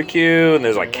Southern barbecue and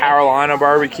there's Carolina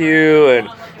barbecue and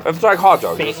it's like hot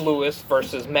dogs. St. Louis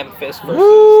versus Memphis versus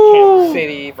Kansas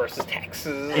City versus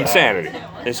Texas. Insanity.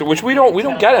 And so, which we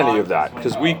don't get any of that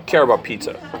because we care about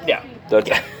pizza. Yeah. That's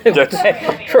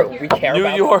true. We care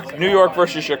about New York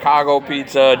versus Chicago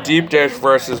pizza, deep dish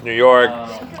versus New York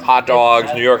hot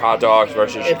dogs, New York hot dogs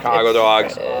versus Chicago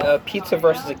dogs. Pizza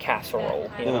versus a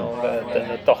casserole,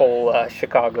 the whole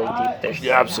Chicago deep dish.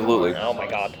 Yeah, absolutely. Oh my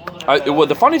God. Well,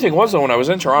 the funny thing was though, when I was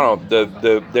in Toronto,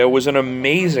 there was an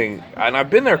amazing, and I've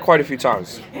been there quite a few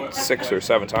times, 6 or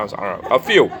 7 times, I don't know, a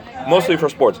few, mostly for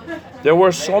sports. There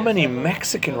were so many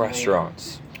Mexican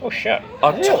restaurants. Oh shit!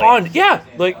 A ton, yeah.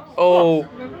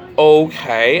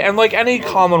 Okay, and any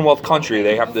Commonwealth country,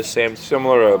 they have the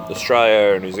similar to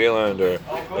Australia or New Zealand, or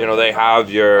they have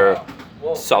your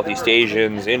Southeast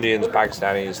Asians, Indians,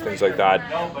 Pakistanis, things like that.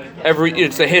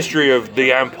 It's the history of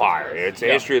the empire. It's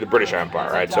the history of the British Empire,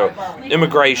 right? So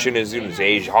immigration is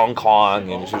Asia, Hong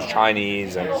Kong, and it's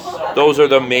Chinese, and those are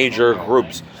the major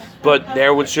groups. But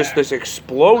there was just this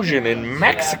explosion in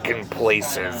Mexican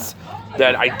places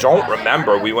that I don't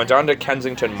remember. We went down to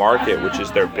Kensington Market, which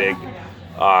is their big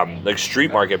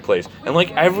street market place, and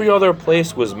every other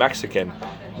place was Mexican.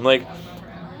 I'm like,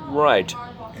 right,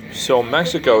 so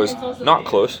Mexico is not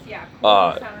close.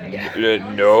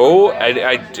 No,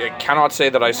 I cannot say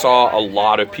that I saw a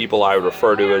lot of people I would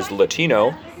refer to as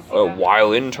Latino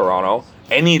while in Toronto.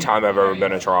 Anytime I've ever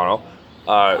been in Toronto,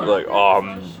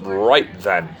 Right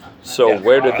then. So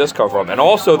where did this come from? And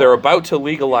also, they're about to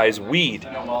legalize weed.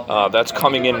 That's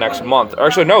coming in next month.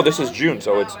 Actually, no, this is June,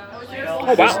 so it's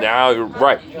this now.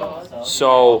 Right.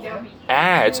 So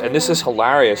ads, and this is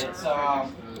hilarious.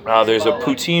 There's a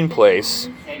poutine place,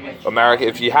 America.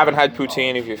 If you haven't had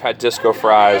poutine, if you've had disco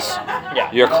fries,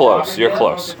 you're close. You're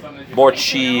close. More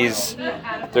cheese.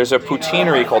 There's a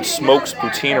poutineery called Smokes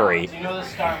Poutineery.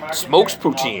 Smokes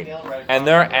Poutine. And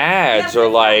their ads are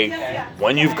like,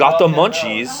 when you've got the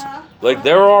munchies, like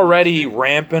they're already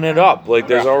ramping it up. Like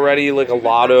there's already like a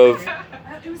lot of,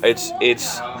 it's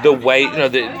the way,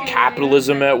 the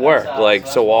capitalism at work. Like,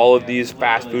 so all of these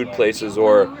fast food places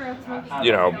or,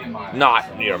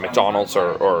 not, McDonald's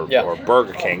or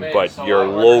Burger King, but your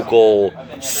local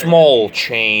small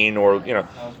chain or,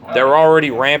 they're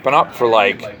already ramping up for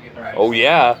like,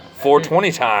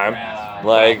 420 time.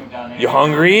 Like, you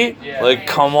hungry? Like,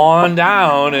 come on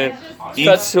down and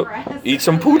eat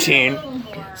some poutine.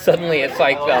 Suddenly it's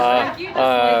like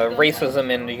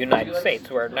racism in the United States,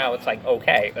 where now it's like,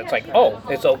 okay. It's like,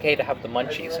 it's okay to have the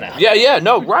munchies now. Yeah,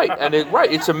 no, right. And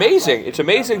it's amazing. It's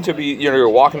amazing to be, you're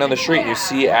walking down the street and you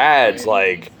see ads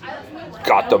like,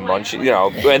 got the munchies,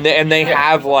 and they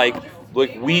have like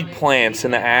weed plants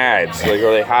in the ads, like,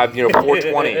 or they have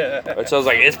 420. It says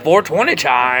like it's 420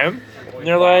 time. And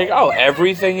they're like,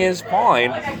 everything is fine,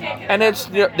 and it's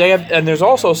they have, and there's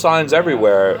also signs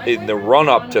everywhere. In the run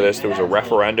up to this, there was a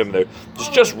referendum that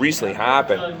just recently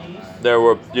happened. There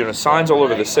were signs all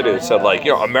over the city that said like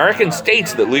American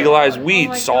states that legalize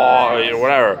weed saw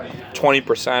 20%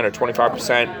 or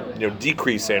 25%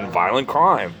 decrease in violent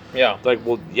crime. Yeah. Like,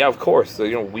 well, yeah, of course.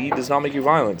 Weed does not make you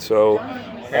violent, so.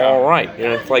 All right,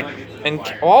 it's like, and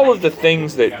all of the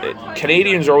things that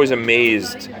Canadians are always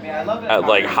amazed at,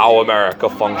 like how America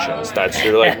functions.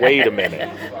 You're like, wait a minute,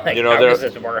 like, how does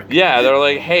this work? Yeah, they're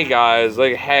like, hey guys,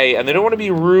 like, hey, and they don't want to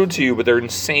be rude to you, but they're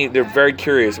insane. They're very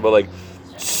curious about like,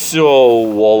 so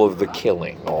all of the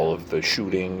killing, all of the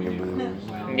shooting,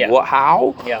 what,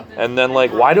 how? Yeah. And then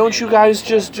like, why don't you guys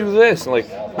just do this? And like,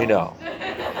 we know,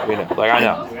 like I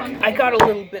know. I got a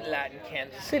little bit of that in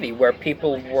Kansas City, where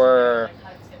people were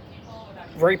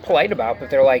very polite about, but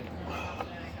they're like,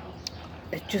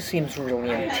 it just seems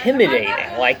really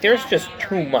intimidating. Like, there's just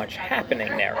too much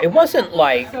happening there. It wasn't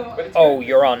like,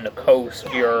 you're on the coast,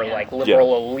 you're like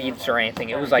liberal elites or anything.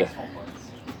 It was like,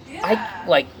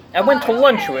 I went to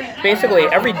lunch with, basically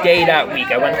every day that week,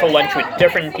 I went to lunch with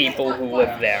different people who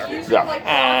lived there. Yeah.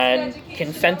 And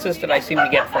consensus that I seemed to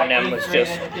get from them was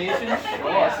just,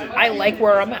 I like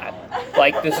where I'm at.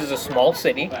 Like, this is a small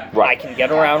city. Right. I can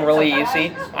get around really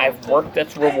easy. I have work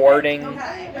that's rewarding,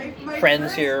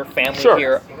 friends here, family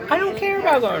here. I don't care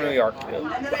about going to New York.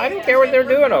 I don't care what they're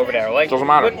doing over there. Like, doesn't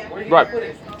matter. Right.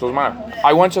 Doesn't matter.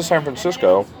 I went to San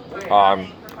Francisco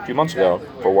a few months ago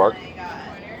for work.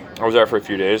 I was there for a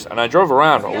few days, and I drove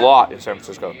around a lot in San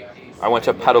Francisco. I went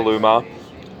to Petaluma,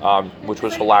 which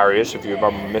was hilarious, if you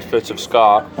remember Misfits of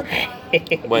Ska.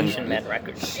 Asian Man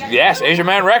Records. Yes, Asian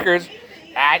Man Records.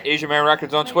 At Asian Man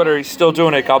Records on Twitter. He's still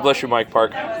doing it. God bless you, Mike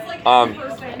Park. And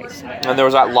there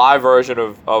was that live version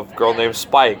of a girl named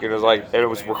Spike, and it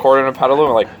was recorded in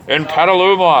Petaluma. Like, in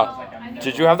Petaluma,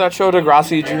 did you have that show,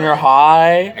 Degrassi Junior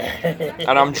High?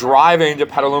 And I'm driving to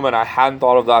Petaluma, and I hadn't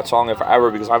thought of that song in forever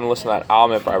because I haven't listened to that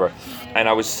album in forever. And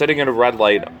I was sitting at a red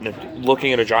light,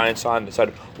 looking at a giant sign that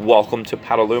said, "Welcome to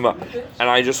Petaluma." And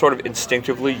I just sort of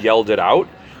instinctively yelled it out.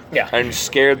 Yeah. And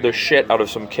scared the shit out of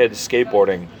some kids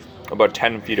skateboarding about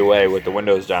 10 feet away with the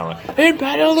windows down. Like, in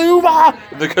Petaluma!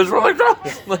 And the kids were like, no!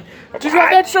 Did you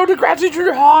have that show, Degrassi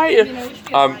Junior High?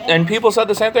 And people said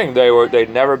the same thing. They'd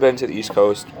never been to the East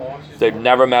Coast. They'd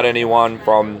never met anyone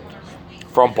from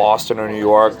Boston or New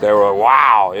York. They were like,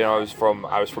 wow,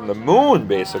 I was from the moon,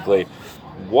 basically.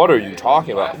 What are you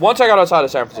talking about? Once I got outside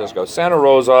of San Francisco, Santa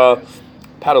Rosa,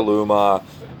 Petaluma,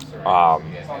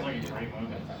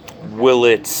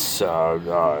 Willits,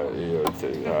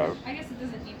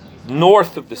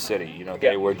 north of the city,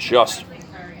 they were just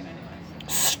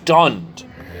stunned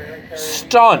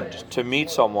to meet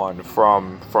someone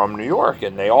from New York,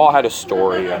 and they all had a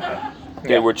story, and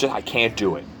they were just, I can't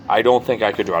do it. I don't think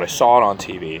I could do it. I saw it on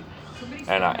TV,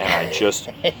 and I just,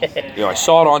 I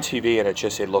saw it on TV, and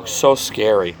it looked so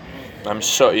scary.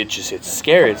 It's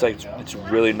scary. It's like, it's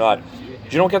really not,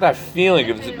 you don't get that feeling.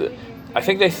 I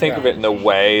think they think of it in the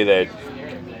way that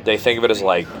they think of it as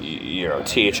like,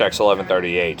 THX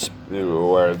 1138,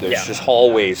 where there's just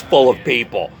hallways full of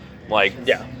people. Like,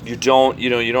 you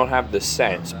don't have the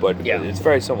sense, but it's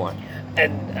very similar.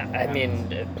 And I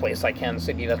mean, a place like Kansas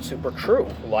City, that's super true.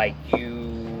 Like,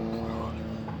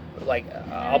 like,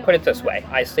 I'll put it this way.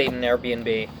 I stayed in an Airbnb.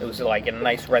 It was like in a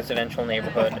nice residential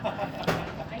neighborhood.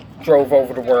 Drove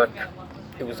over to work.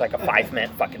 It was like a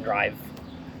 5-minute fucking drive.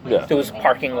 Yeah. There was a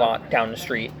parking lot down the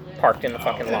street. Parked in the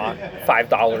fucking lot.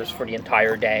 $5 for the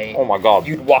entire day. Oh my God.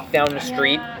 You'd walk down the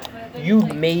street.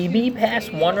 You'd maybe pass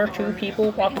 1 or 2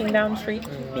 people walking down the street.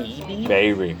 Maybe.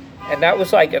 Maybe. And that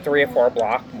was like a 3 or 4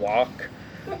 block walk.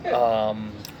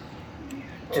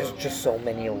 There's just so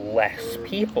many less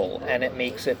people, and it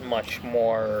makes it much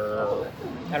more,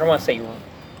 I don't want to say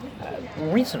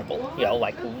reasonable, you know,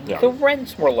 like the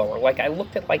rents were lower. Like I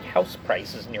looked at like house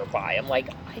prices nearby. I'm like,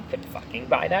 I could fucking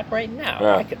buy that right now.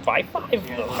 Yeah. I could buy 5 of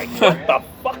those. Like, what the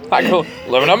fuck? I could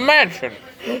live in a mansion.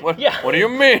 What, Yeah. What do you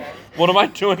mean? What am I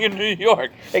doing in New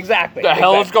York? Exactly. The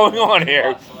hell is going on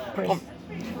here?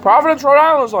 Providence, Rhode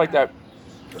Island was like that.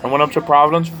 I went up to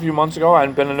Providence a few months ago. I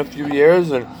hadn't been in a few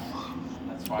years, and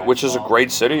which is a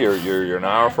great city. You're an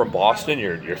hour from Boston.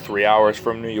 You're 3 hours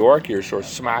from New York. You're sort of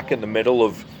smack in the middle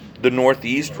of the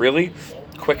Northeast, really.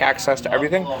 Quick access to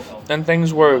everything. And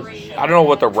things were, I don't know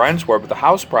what the rents were, but the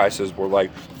house prices were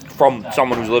like, from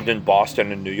someone who's lived in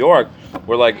Boston and New York,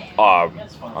 were like,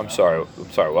 I'm sorry,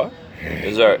 what?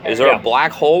 Is there a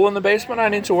black hole in the basement I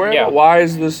need to worry about? Why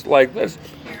is this like this?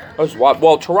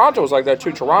 Well, Toronto was like that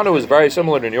too. Toronto is very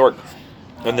similar to New York.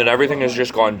 And then everything has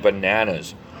just gone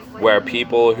bananas. Where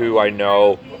people who I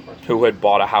know who had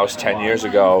bought a house 10 years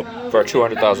ago for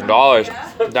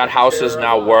 $200,000, that house is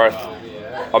now worth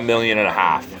 $1.5 million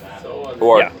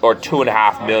or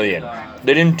 $2.5 million.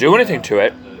 They didn't do anything to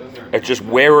it. It's just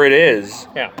where it is.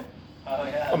 Yeah.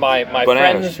 My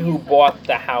friends who bought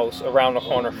the house around the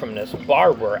corner from this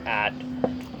bar were at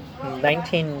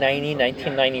 1990,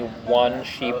 1991.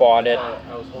 She bought it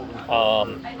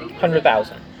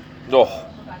 $100,000. Oh.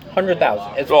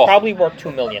 $100,000. It's probably worth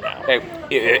 $2 million now.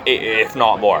 If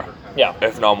not more. Yeah.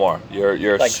 If not more.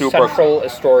 You're like super Central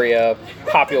Astoria,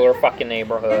 popular fucking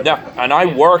neighborhood. Yeah, and I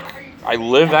live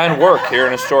and work here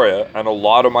in Astoria, and a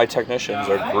lot of my technicians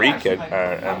are Greek,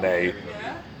 and they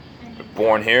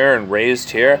born here and raised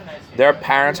here. Their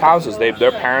parents' houses.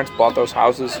 Their parents bought those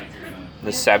houses in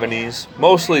the 70s,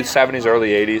 mostly 70s, early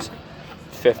 80s.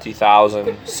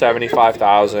 50,000,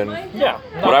 75,000,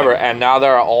 whatever, and now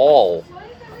they're all.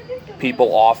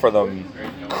 People offer them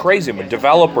crazy. When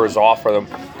developers offer them,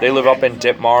 they live up in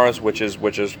Ditmars, which is I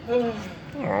don't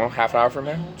know, half an hour from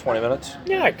here, 20 minutes.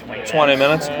 Yeah, like 20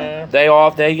 minutes. They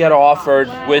get offered.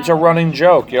 It's a running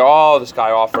joke. This guy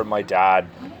offered my dad,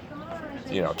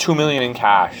 $2 million in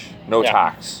cash, no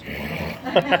tax,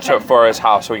 for his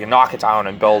house, so he can knock it down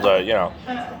and build a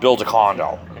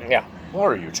condo. Yeah. What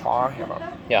are you talking about?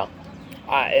 Yeah.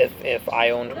 If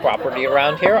I owned property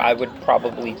around here, I would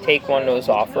probably take one of those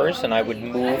offers and I would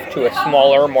move to a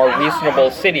smaller, more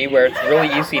reasonable city where it's really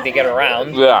easy to get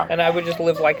around. Yeah. And I would just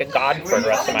live like a god for the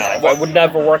rest of my life. I would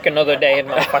never work another day in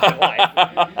my fucking life.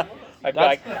 I'd be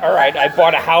like, all right, I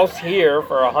bought a house here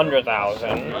for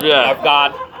 $100,000. Yeah. I've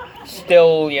got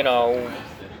still,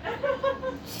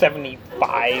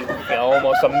 75,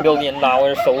 almost $1 million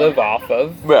to live off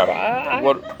of. Yeah.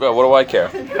 What do I care?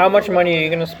 How much money are you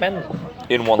going to spend?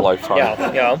 In one lifetime.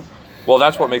 Yeah. Well,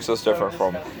 that's what makes us different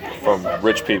from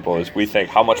rich people, is we think,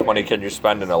 how much money can you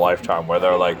spend in a lifetime? Where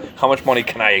they're like, how much money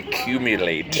can I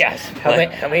accumulate? Yes. How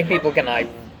many people can I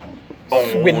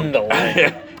swindle?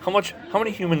 How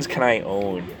many humans can I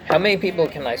own? How many people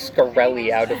can I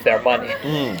Scarelli out of their money?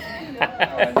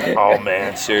 Oh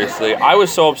man, seriously. I was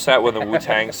so upset when the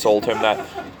Wu-Tang sold him that.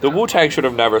 The Wu-Tang should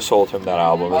have never sold him that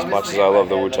album, as much as I love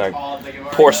the Wu-Tang.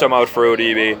 Pour some out for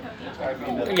ODB.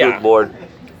 Good lord.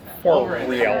 For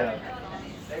real.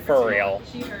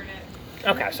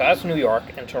 Okay, so that's New York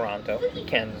and Toronto,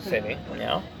 Kansas City.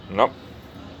 Yeah. Nope.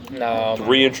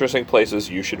 3 interesting places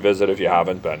you should visit if you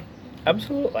haven't been.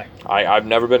 Absolutely. I've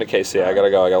never been to KC. I gotta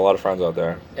go. I got a lot of friends out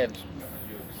there. It's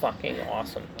fucking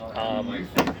awesome.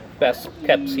 Best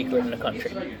kept secret in the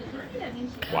country.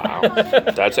 Wow.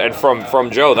 And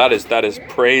from Joe, that is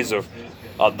praise of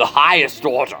the highest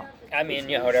order. I mean,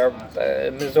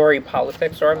 Missouri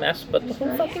politics are a mess, but the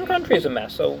whole fucking country is a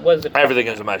mess. So what is it? Everything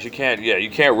is a mess. You can't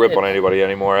rip on anybody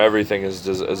anymore. Everything is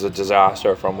a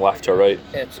disaster from left to right.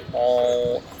 It's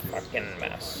all a fucking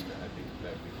mess.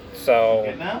 So,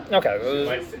 okay,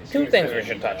 there's 2 things we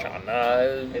should touch on.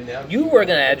 You were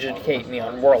going to educate me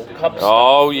on World Cup stuff.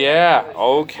 Oh, yeah.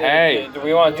 Okay. Do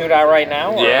we want to do that right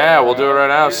now? Or? Yeah, we'll do it right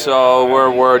now. So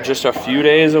we're just a few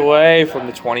days away from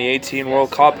the 2018 World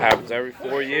Cup. Happens every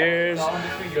 4 years.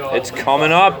 It's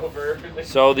coming up.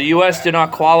 So the U.S. did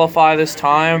not qualify this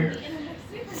time.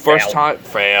 First time.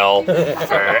 Fail.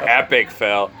 Epic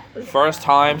fail. First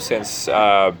time since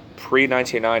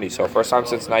pre-1990, so first time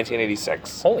since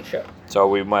 1986. Holy shit. So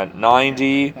we went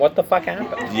 90. What the fuck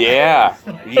happened? Yeah.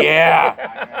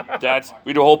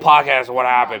 We do a whole podcast of what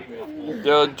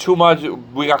happened. Too much.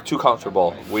 We got too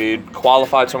comfortable. We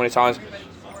qualified so many times.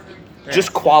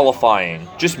 Just qualifying,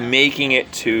 just making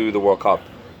it to the World Cup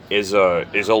is a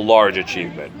large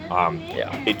achievement.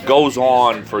 It goes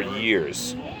on for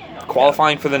years.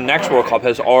 Qualifying for the next World Cup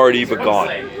has already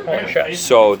begun. Holy shit.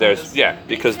 So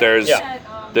because the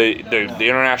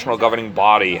international governing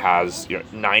body has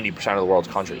 90% of the world's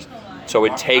countries. So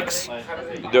it takes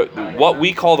what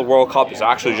we call the World Cup is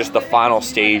actually just the final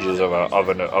stages of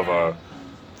a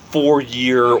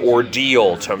 4-year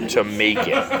ordeal to make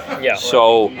it. Yeah.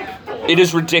 So it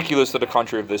is ridiculous that a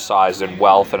country of this size and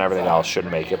wealth and everything else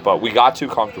should make it, but we got too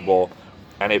comfortable,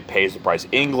 and it pays the price.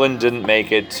 England didn't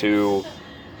make it to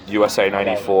USA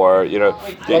 '94.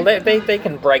 Well, they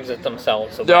can Brexit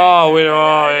themselves. No, we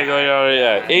don't.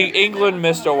 Yeah. England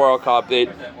missed a World Cup.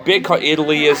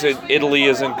 Italy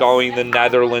isn't going. The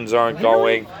Netherlands aren't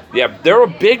going. Yeah, they're a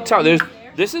big time.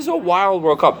 This is a wild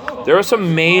World Cup. There are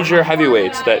some major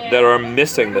heavyweights that are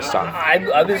missing this time.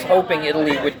 I was hoping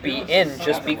Italy would be in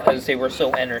just because they were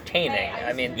so entertaining.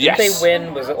 I mean, did Yes. they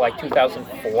win? Was it like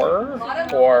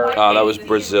 2004 or? That was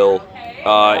Brazil.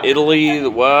 Italy.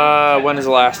 When is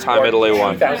the last time Italy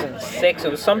won? 2006.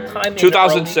 It was sometime. In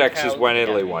 2006 the is when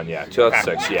Italy won. Yeah,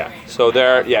 2006. Yeah. So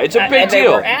it's a big and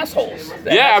deal. they were assholes.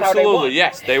 Yeah, That's how they won. absolutely.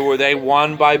 Yes, they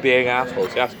won by being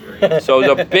assholes. Yes. So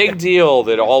it's a big deal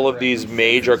that all of these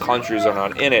major countries are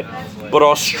not in it, but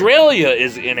Australia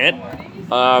is in it.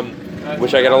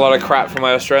 Which I get a lot of crap from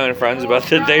my Australian friends about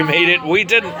that they made it, we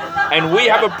didn't, and we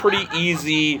have a pretty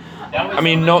easy. I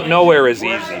mean, nowhere is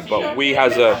easy, but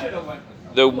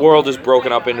the world is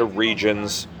broken up into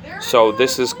regions. So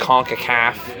this is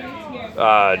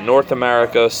CONCACAF, North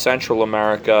America, Central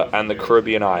America, and the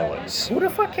Caribbean islands. Who the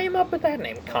fuck came up with that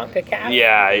name? CONCACAF?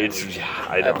 Yeah,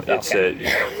 I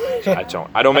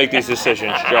don't make these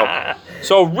decisions, Joe.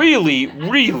 So really,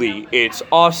 it's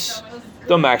us,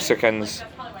 the Mexicans,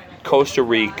 Costa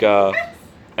Rica,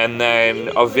 and then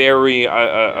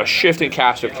a shifting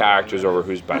cast of characters over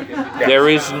who's back. There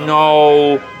is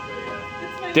no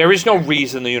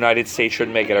reason the United States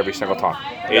shouldn't make it every single time.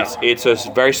 It's a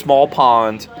very small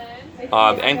pond.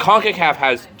 And CONCACAF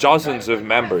has dozens of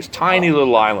members, tiny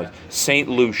little islands. St.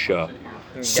 Lucia,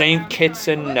 St. Kitts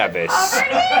and Nevis.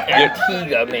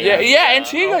 Antigua, man. Yeah,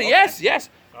 Antigua, yes.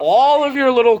 All of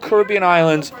your little Caribbean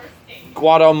islands,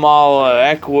 Guatemala,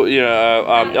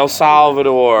 El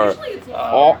Salvador,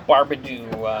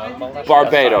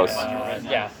 Barbados.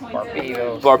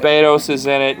 Barbados is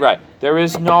in it, right. There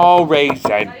is no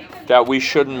reason that we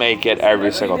shouldn't make it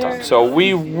every single time. So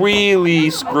we really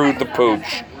screwed the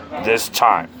pooch this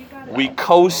time. We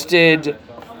coasted.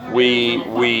 We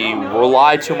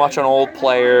relied too much on old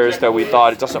players that we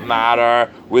thought it doesn't matter.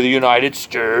 We're the United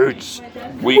States.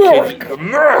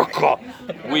 America.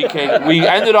 We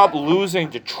ended up losing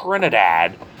to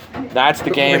Trinidad. That's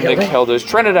the game that killed us.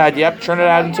 Trinidad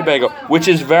and Tobago, which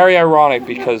is very ironic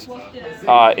because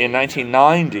in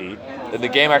 1990, the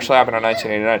game actually happened in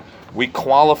 1989. We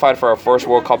qualified for our first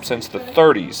World Cup since the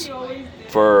 30s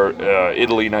for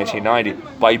Italy 1990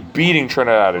 by beating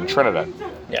Trinidad in Trinidad.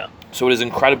 Yeah. So it is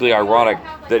incredibly ironic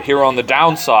that here on the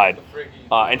downside,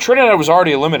 and Trinidad was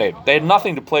already eliminated. They had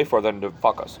nothing to play for than to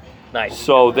fuck us. Nice.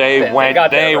 So they went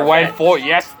for it.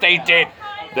 Yes, they did.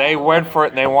 They went for it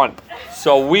and they won.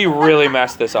 So we really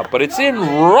messed this up. But it's in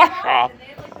Russia,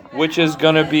 which is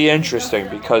going to be interesting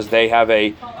because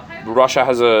Russia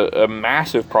has a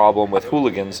massive problem with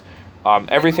hooligans.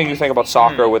 Everything you think about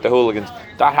soccer with the hooligans,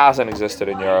 that hasn't existed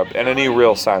in Europe in any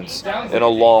real sense in a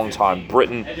long time.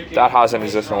 Britain, that hasn't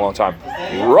existed in a long time.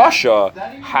 Russia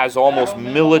has almost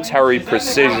military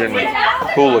precision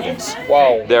hooligans.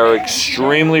 Wow. They're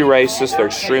extremely racist. They're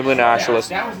extremely nationalist.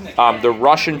 The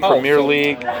Russian Premier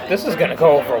League. This is going to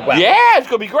go over well. Yeah, it's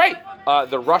going to be great.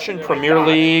 The Russian Premier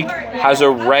League has a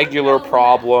regular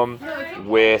problem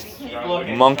with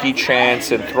monkey chants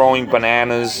and throwing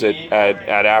bananas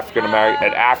at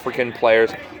African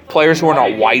players who are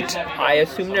not white. I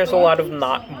assume there's a lot of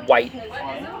not white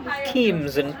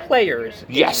teams and players.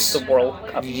 Yes. In the World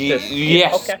Cup.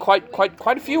 Yes, Okay.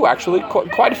 quite a few actually,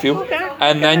 quite a few. Okay.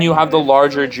 And then you have the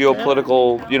larger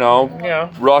geopolitical,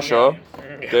 Russia.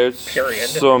 There's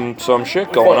some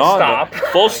shit going on.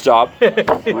 Full stop.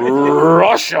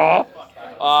 Russia.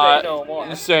 Say no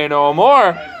more. Say no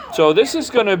more. So this is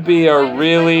going to be a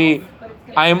really.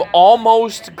 I'm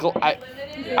almost. I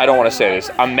don't want to say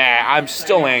this. I'm mad. I'm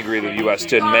still angry the U.S.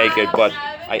 didn't make it, but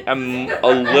I am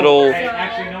a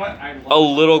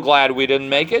little glad we didn't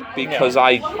make it because I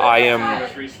am,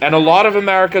 and a lot of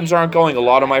Americans aren't going. A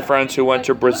lot of my friends who went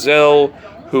to Brazil,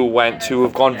 who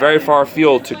have gone very far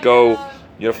afield to go,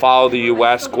 follow the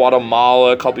U.S.,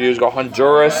 Guatemala a couple years ago,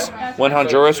 Honduras. When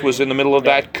Honduras was in the middle of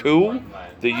that coup,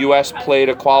 the U.S. played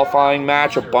a qualifying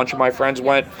match. A bunch of my friends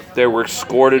went. They were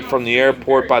escorted from the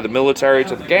airport by the military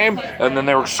to the game, and then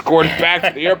they were escorted back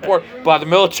to the airport by the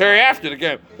military after the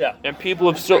game. Yeah. And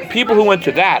people who went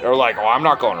to that are like, "Oh, I'm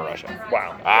not going to Russia.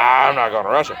 Wow. I'm not going to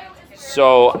Russia."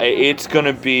 So it's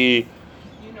gonna be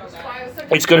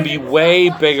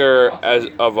way bigger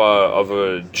of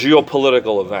a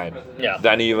geopolitical event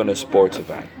than even a sports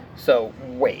event. So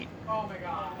wait.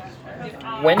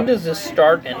 When does this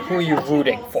start, and who are you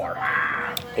rooting for?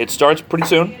 It starts pretty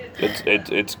soon.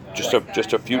 It's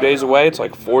just a few days away. It's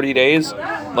like 40 days,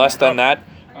 less than that.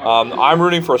 I'm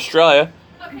rooting for Australia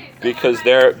because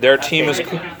their team is.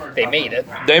 They made it.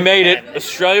 They made it.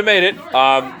 Australia made it.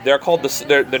 They're called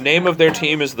the name of their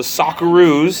team is the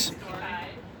Socceroos,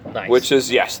 Nice. which is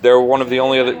they're one of the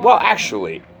only other. Well,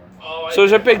 actually, so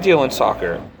there's a big deal in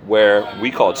soccer where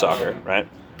we call it soccer, right?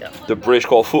 Yeah. The British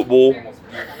call it football.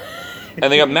 And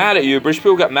they got mad at you. British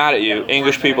people got mad at you.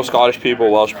 English people, Scottish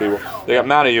people, Welsh people. They got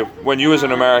mad at you when you as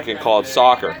an American called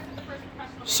soccer.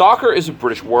 Soccer is a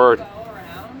British word.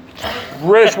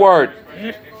 British word.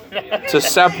 To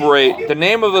separate. The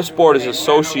name of the sport is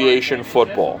association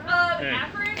football.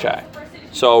 Okay.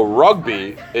 So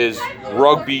rugby is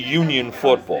rugby union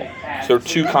football. So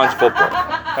two kinds of football.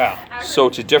 Yeah. So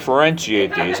to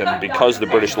differentiate these, and because the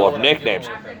British love nicknames,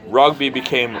 rugby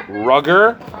became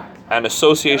rugger. And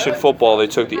association football, they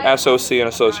took the SOC and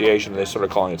association, and they started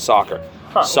calling it soccer.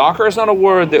 Huh. Soccer is not a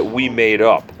word that we made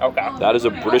up. Okay. That is a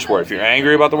British word. If you're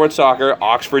angry about the word soccer,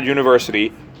 Oxford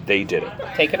University, they did it.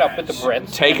 Take it up with the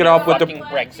Brits. Take it up with the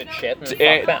Brexit shit.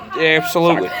 And fuck them.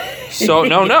 Absolutely. So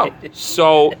no.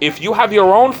 So if you have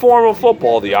your own form of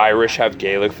football, the Irish have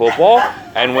Gaelic football,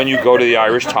 and when you go to the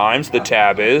Irish Times, the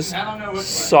tab is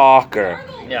soccer.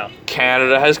 Yeah.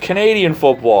 Canada has Canadian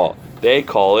football. They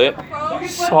call it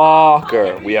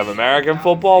soccer. We have American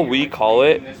football. We call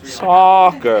it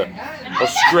soccer.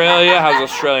 Australia has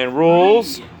Australian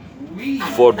rules.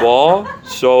 Football.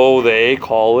 So they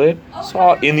call it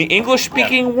soccer. In the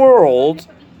English-speaking world,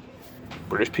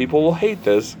 British people will hate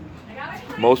this.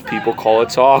 Most people call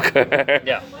it soccer.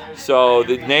 Yeah. So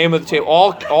the name of the team,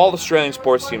 all Australian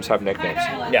sports teams have nicknames.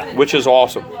 Yeah. Which is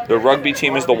awesome. The rugby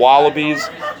team is the Wallabies.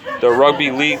 The rugby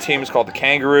league team is called the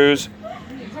Kangaroos.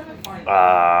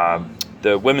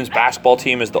 The women's basketball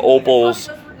team is the Opals.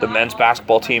 The men's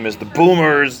basketball team is the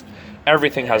Boomers.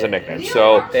 Everything has a nickname.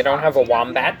 So they don't have a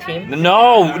wombat team?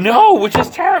 No, which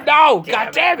is terrible. No,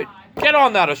 God damn it. Get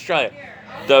on that, Australia.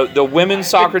 The women's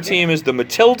soccer team is the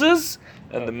Matildas,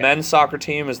 and the men's soccer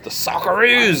team is the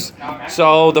Socceroos.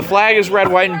 So the flag is red,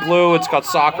 white, and blue. It's got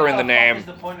soccer in the name.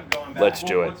 Let's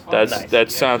do it.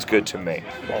 That sounds good to me.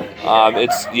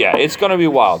 It's gonna be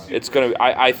wild.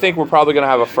 I think we're probably gonna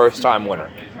have a first time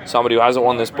winner. Somebody who hasn't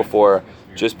won this before,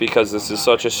 just because this is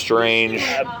such a strange,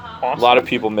 a lot of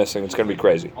people missing. It's gonna be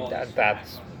crazy.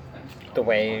 That's the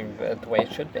way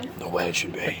it should be. The way it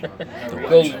should be.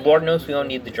 Lord knows we don't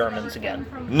need the Germans again.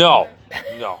 No.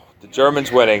 The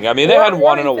Germans winning. I mean, they hadn't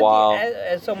won in a while.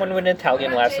 As someone with an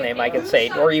Italian last name, I can say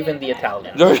it, or even the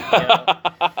Italians. You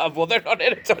know? Well, they're not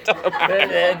in it, so it doesn't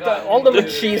matter. All the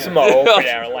machismo over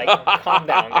there, like, calm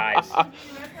down, guys.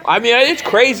 I mean, it's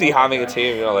crazy having a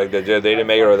team, like they didn't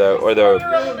make it, or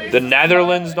the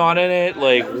Netherlands not in it.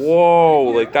 Like, whoa,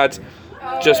 like that's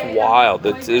just wild.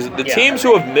 The teams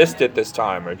who have missed it this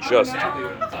time are just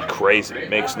crazy.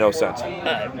 It makes no sense.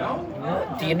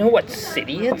 Do you know what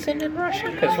city it's in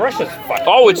Russia? Because Russia's fucking.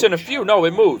 Oh, it's in a few. No,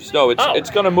 it moves. No, it's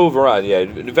gonna move around. Yeah,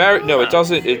 it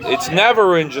doesn't. It's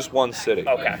never in just one city.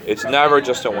 Okay. It's never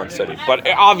just in one city. But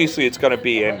obviously, it's gonna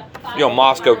be in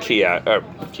Moscow,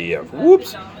 Kiev.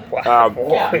 Whoops. Wow.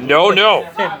 No.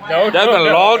 That's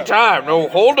a long time. No,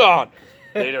 hold on.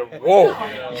 Whoa.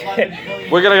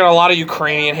 We're going to get a lot of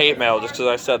Ukrainian hate mail just because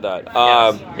I said that.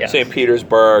 Yes. St.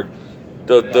 Petersburg,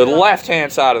 the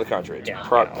left-hand side of the country. It's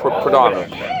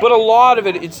predominant. But a lot of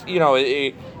it,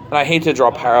 and I hate to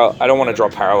draw I don't want to draw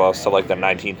parallels to like the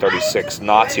 1936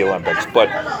 Nazi Olympics, but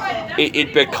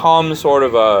it becomes sort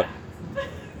of a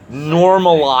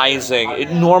it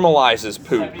normalizes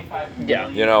poop. Yeah.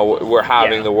 We're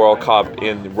having the World Cup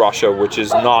in Russia, which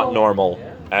is not normal,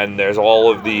 and there's all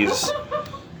of these.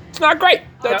 It's not great.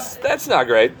 That's not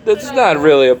great. That's not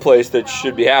really a place that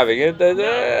should be having it.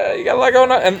 You got a lot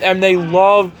going on, and they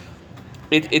love.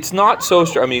 it's not so.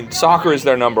 I mean, soccer is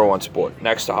their number one sport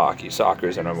next to hockey. Soccer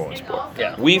is their number one sport.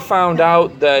 Yeah. We found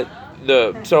out that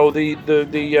the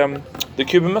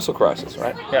Cuban Missile Crisis,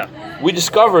 right? Yeah. We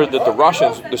discovered that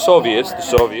the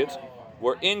Soviets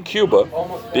were in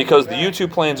Cuba because the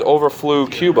U-2 planes overflew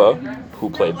Cuba, who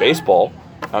played baseball,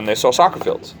 and they saw soccer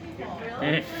fields.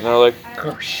 And they're like,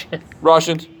 Oh shit.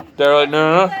 Russians. They're like,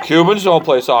 no, Cubans don't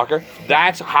play soccer.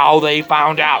 That's how they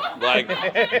found out. Like,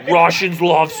 Russians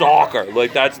love soccer.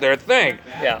 Like, that's their thing.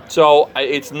 Yeah. So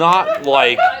it's not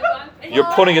like you're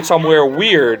putting it somewhere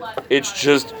weird.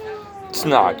 It's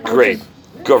not great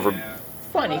government.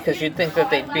 Funny, because you'd think that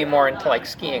they'd be more into like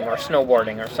skiing or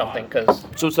snowboarding or something. Because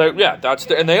So it's like, yeah,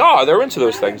 and they're into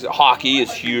those things. Hockey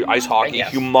is huge, ice hockey,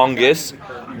 Yes. humongous.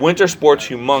 Winter sports,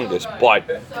 humongous.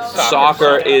 But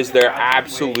soccer is their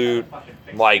absolute,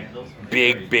 like,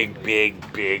 big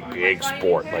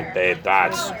sport. Like,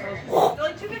 that's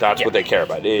what they care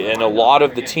about. And a lot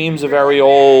of the teams are very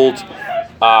old,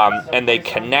 and they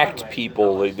connect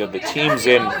people. The teams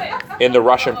in the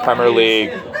Russian Premier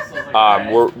League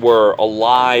were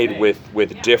allied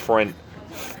with different,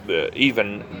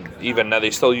 even now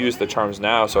they still use the terms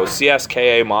now. So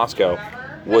CSKA Moscow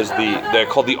they're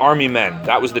called the Army Men.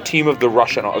 That was the team of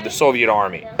the Soviet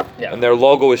Army, Yeah. and their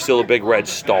logo is still a big red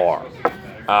star.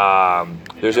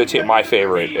 There's a team, my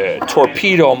favorite,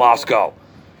 Torpedo Moscow,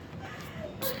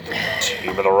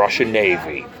 team of the Russian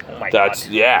Navy. Oh my That's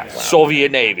God. yeah, Wow.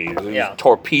 Soviet Navy. Yeah.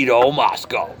 Torpedo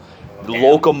Moscow,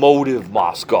 Locomotive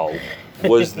Moscow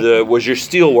was your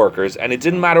steel workers, and it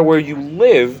didn't matter where you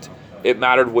lived; it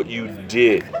mattered what you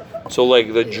did. So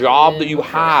like the job that you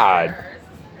had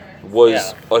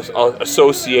was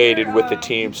associated with the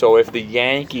team. So if the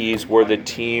Yankees were the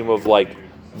team of like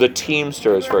the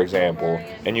Teamsters, for example,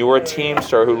 and you were a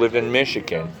Teamster who lived in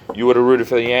Michigan, you would have rooted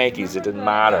for the Yankees. It didn't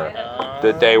matter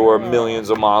that they were millions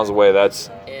of miles away. That's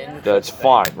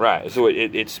fine, right? So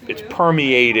it's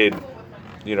permeated,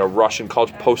 Russian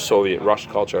culture, post-Soviet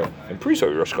Russian culture, and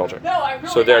pre-Soviet Russian culture.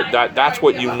 So that's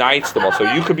what unites them all.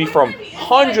 So you could be from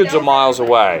hundreds of miles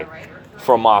away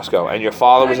from Moscow, and your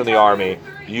father was in the army.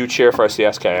 You cheer for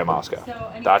CSKA Moscow.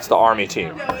 That's the army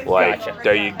team. Like, Gotcha.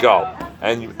 there you go.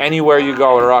 And anywhere you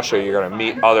go in Russia, you're gonna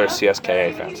meet other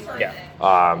CSKA fans. Yeah.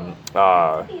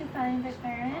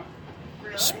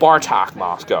 Spartak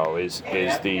Moscow is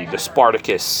the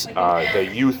Spartacus, the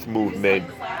youth movement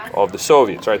of the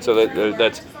Soviets, right? So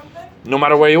that's no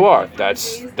matter where you are,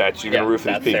 that's you're gonna root for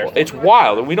these that's their people. thing. It's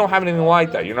wild, and we don't have anything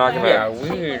like that. You're not gonna. Yeah,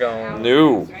 we don't.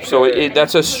 No. So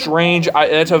that's a strange.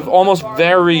 That's a almost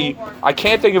very. I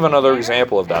can't think of another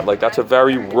example of that. Like that's a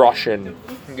very Russian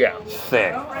Yeah.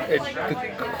 thing.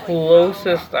 The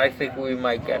closest I think we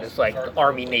might get is like the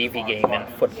Army Navy game in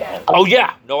football. Oh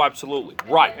yeah. No, absolutely.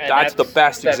 Right. And That's the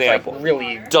best that's, example. Like,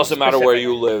 really Doesn't matter where specific.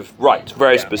 you live. Right. It's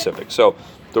very specific. So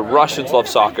the Russians love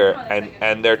soccer,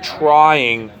 and they're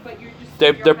trying.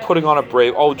 They're putting on a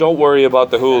brave. Oh, don't worry about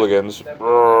the hooligans.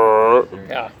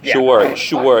 Yeah. Should worry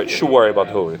about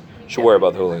the hooligans. Should worry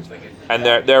about the hooligans. And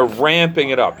they're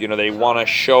ramping it up. They want to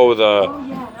show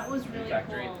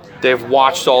They've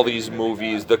watched all these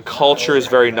movies. The culture is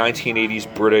very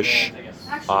 1980s British.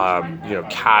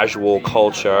 Casual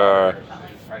culture,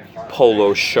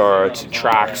 polo shirts,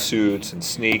 track suits, and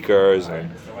sneakers, and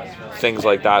things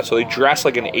like that. So they dress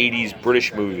like an 80s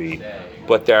British movie.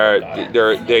 But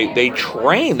they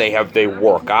train. They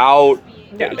work out.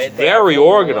 Yeah, It's they very have,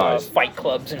 organized. Fight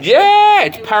clubs and shit. Yeah,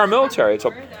 it's paramilitary. It's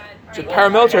a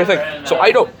paramilitary thing. So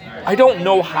I don't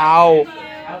know how,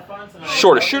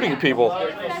 short of shooting people,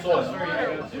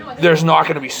 there's not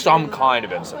going to be some kind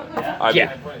of incident. I mean,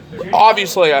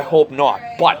 obviously, I hope not.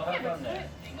 But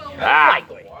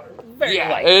Likely. Very yeah,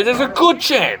 likely. there's a good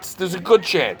chance. There's a good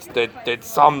chance that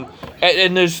some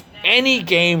and there's any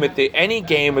game at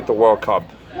the World Cup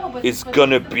is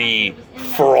gonna be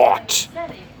fraught.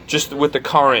 Just with the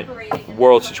current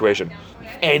world situation,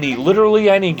 literally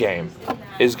any game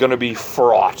is gonna be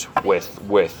fraught with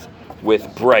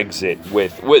Brexit,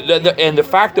 and the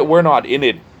fact that we're not in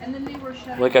it,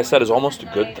 like I said, is almost a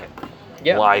good thing.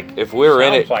 Yeah. Like if we're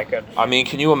in Sounds it, like it. I mean,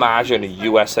 can you imagine a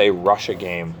USA-Russia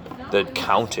game that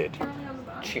counted?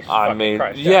 Jesus I fucking mean,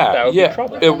 Christ, yeah, that would be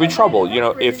trouble. it would be trouble.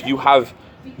 If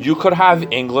you could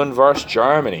have England versus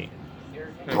Germany,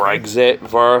 Brexit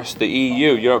versus the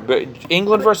EU. But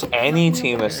England versus any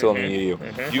team that's still in the EU.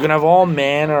 You can have all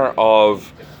manner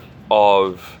of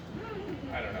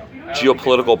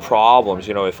geopolitical problems.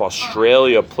 If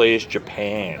Australia plays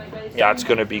Japan, that's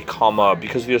going to become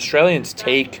because the Australians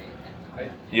take.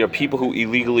 People who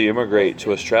illegally immigrate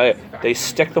to Australia, they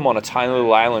stick them on a tiny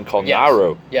little island called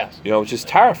Nauru. Yes. Which is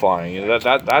terrifying.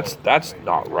 That's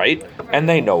not right, and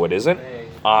they know it isn't.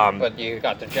 But you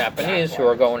got the Japanese who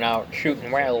are going out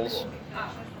shooting whales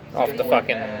off the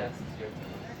fucking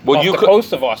off the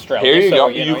coast of Australia. Here you go.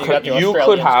 You got the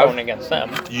Australians going against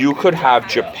them. You could have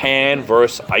Japan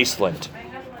versus Iceland.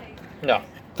 No.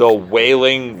 The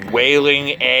whaling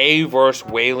A versus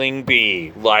whaling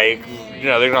B. Like,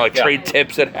 they're gonna trade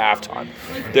tips at halftime.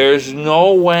 There's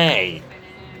no way.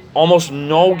 Almost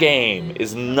no game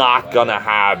is not gonna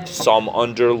have some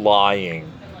underlying,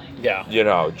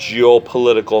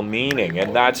 geopolitical meaning,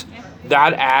 and that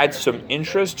adds some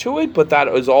interest to it. But that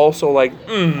is also like,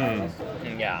 But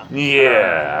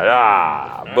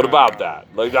about that,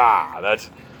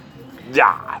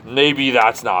 maybe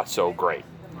that's not so great.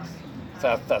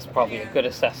 That's probably a good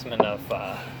assessment of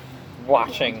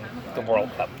watching the World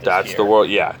Cup this That's year. the world.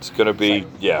 Yeah, it's gonna be.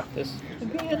 This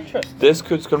could be interesting. It's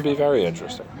gonna be very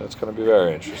interesting. That's gonna be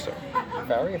very interesting.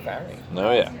 Very, very.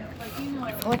 Oh yeah.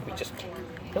 I feel like we just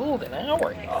killed an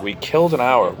hour here. We killed an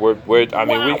hour.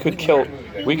 We could kill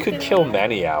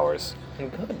many hours. We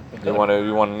could. You want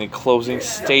any closing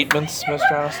statements,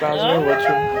 Mr.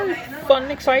 Anastasia?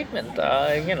 Fun excitement.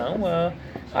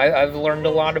 I've learned a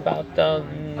lot about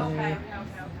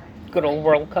good old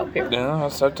World Cup here. Yeah,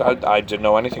 I didn't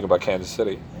know anything about Kansas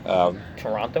City.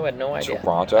 Toronto, I had no idea.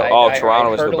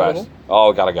 Toronto is the best.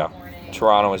 Oh, gotta go.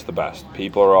 Toronto is the best.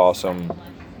 People are awesome.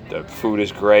 The food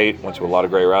is great. Went to a lot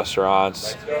of great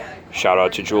restaurants. Shout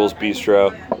out to Jules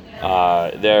Bistro.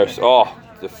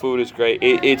 The food is great.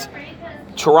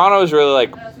 Toronto is really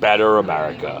like better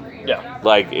America. Yeah.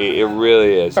 Like it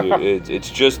really is.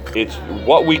 It's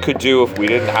what we could do if we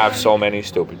didn't have so many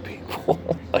stupid people.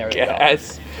 There you go.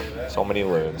 So many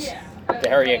loons.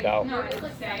 There you go.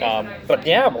 But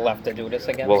yeah, we'll have to do this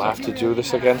again. We'll have to do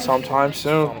this again sometime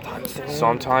soon.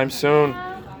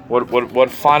 What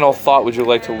final thought would you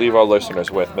like to leave our listeners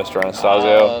with, Mr.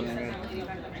 Anastasio?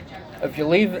 If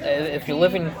you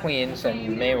live in Queens,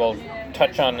 and maybe we'll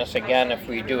touch on this again if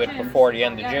we do it before the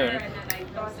end of June.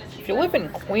 If you live in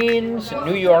Queens,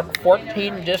 New York,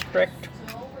 14 District,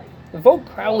 vote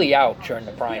Crowley out during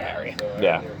the primary.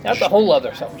 Yeah. That's a whole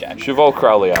other subject. Should vote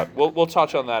Crowley out. We'll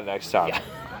touch on that next time. Yeah.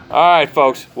 All right,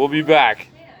 folks. We'll be back.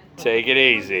 Take it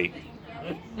easy.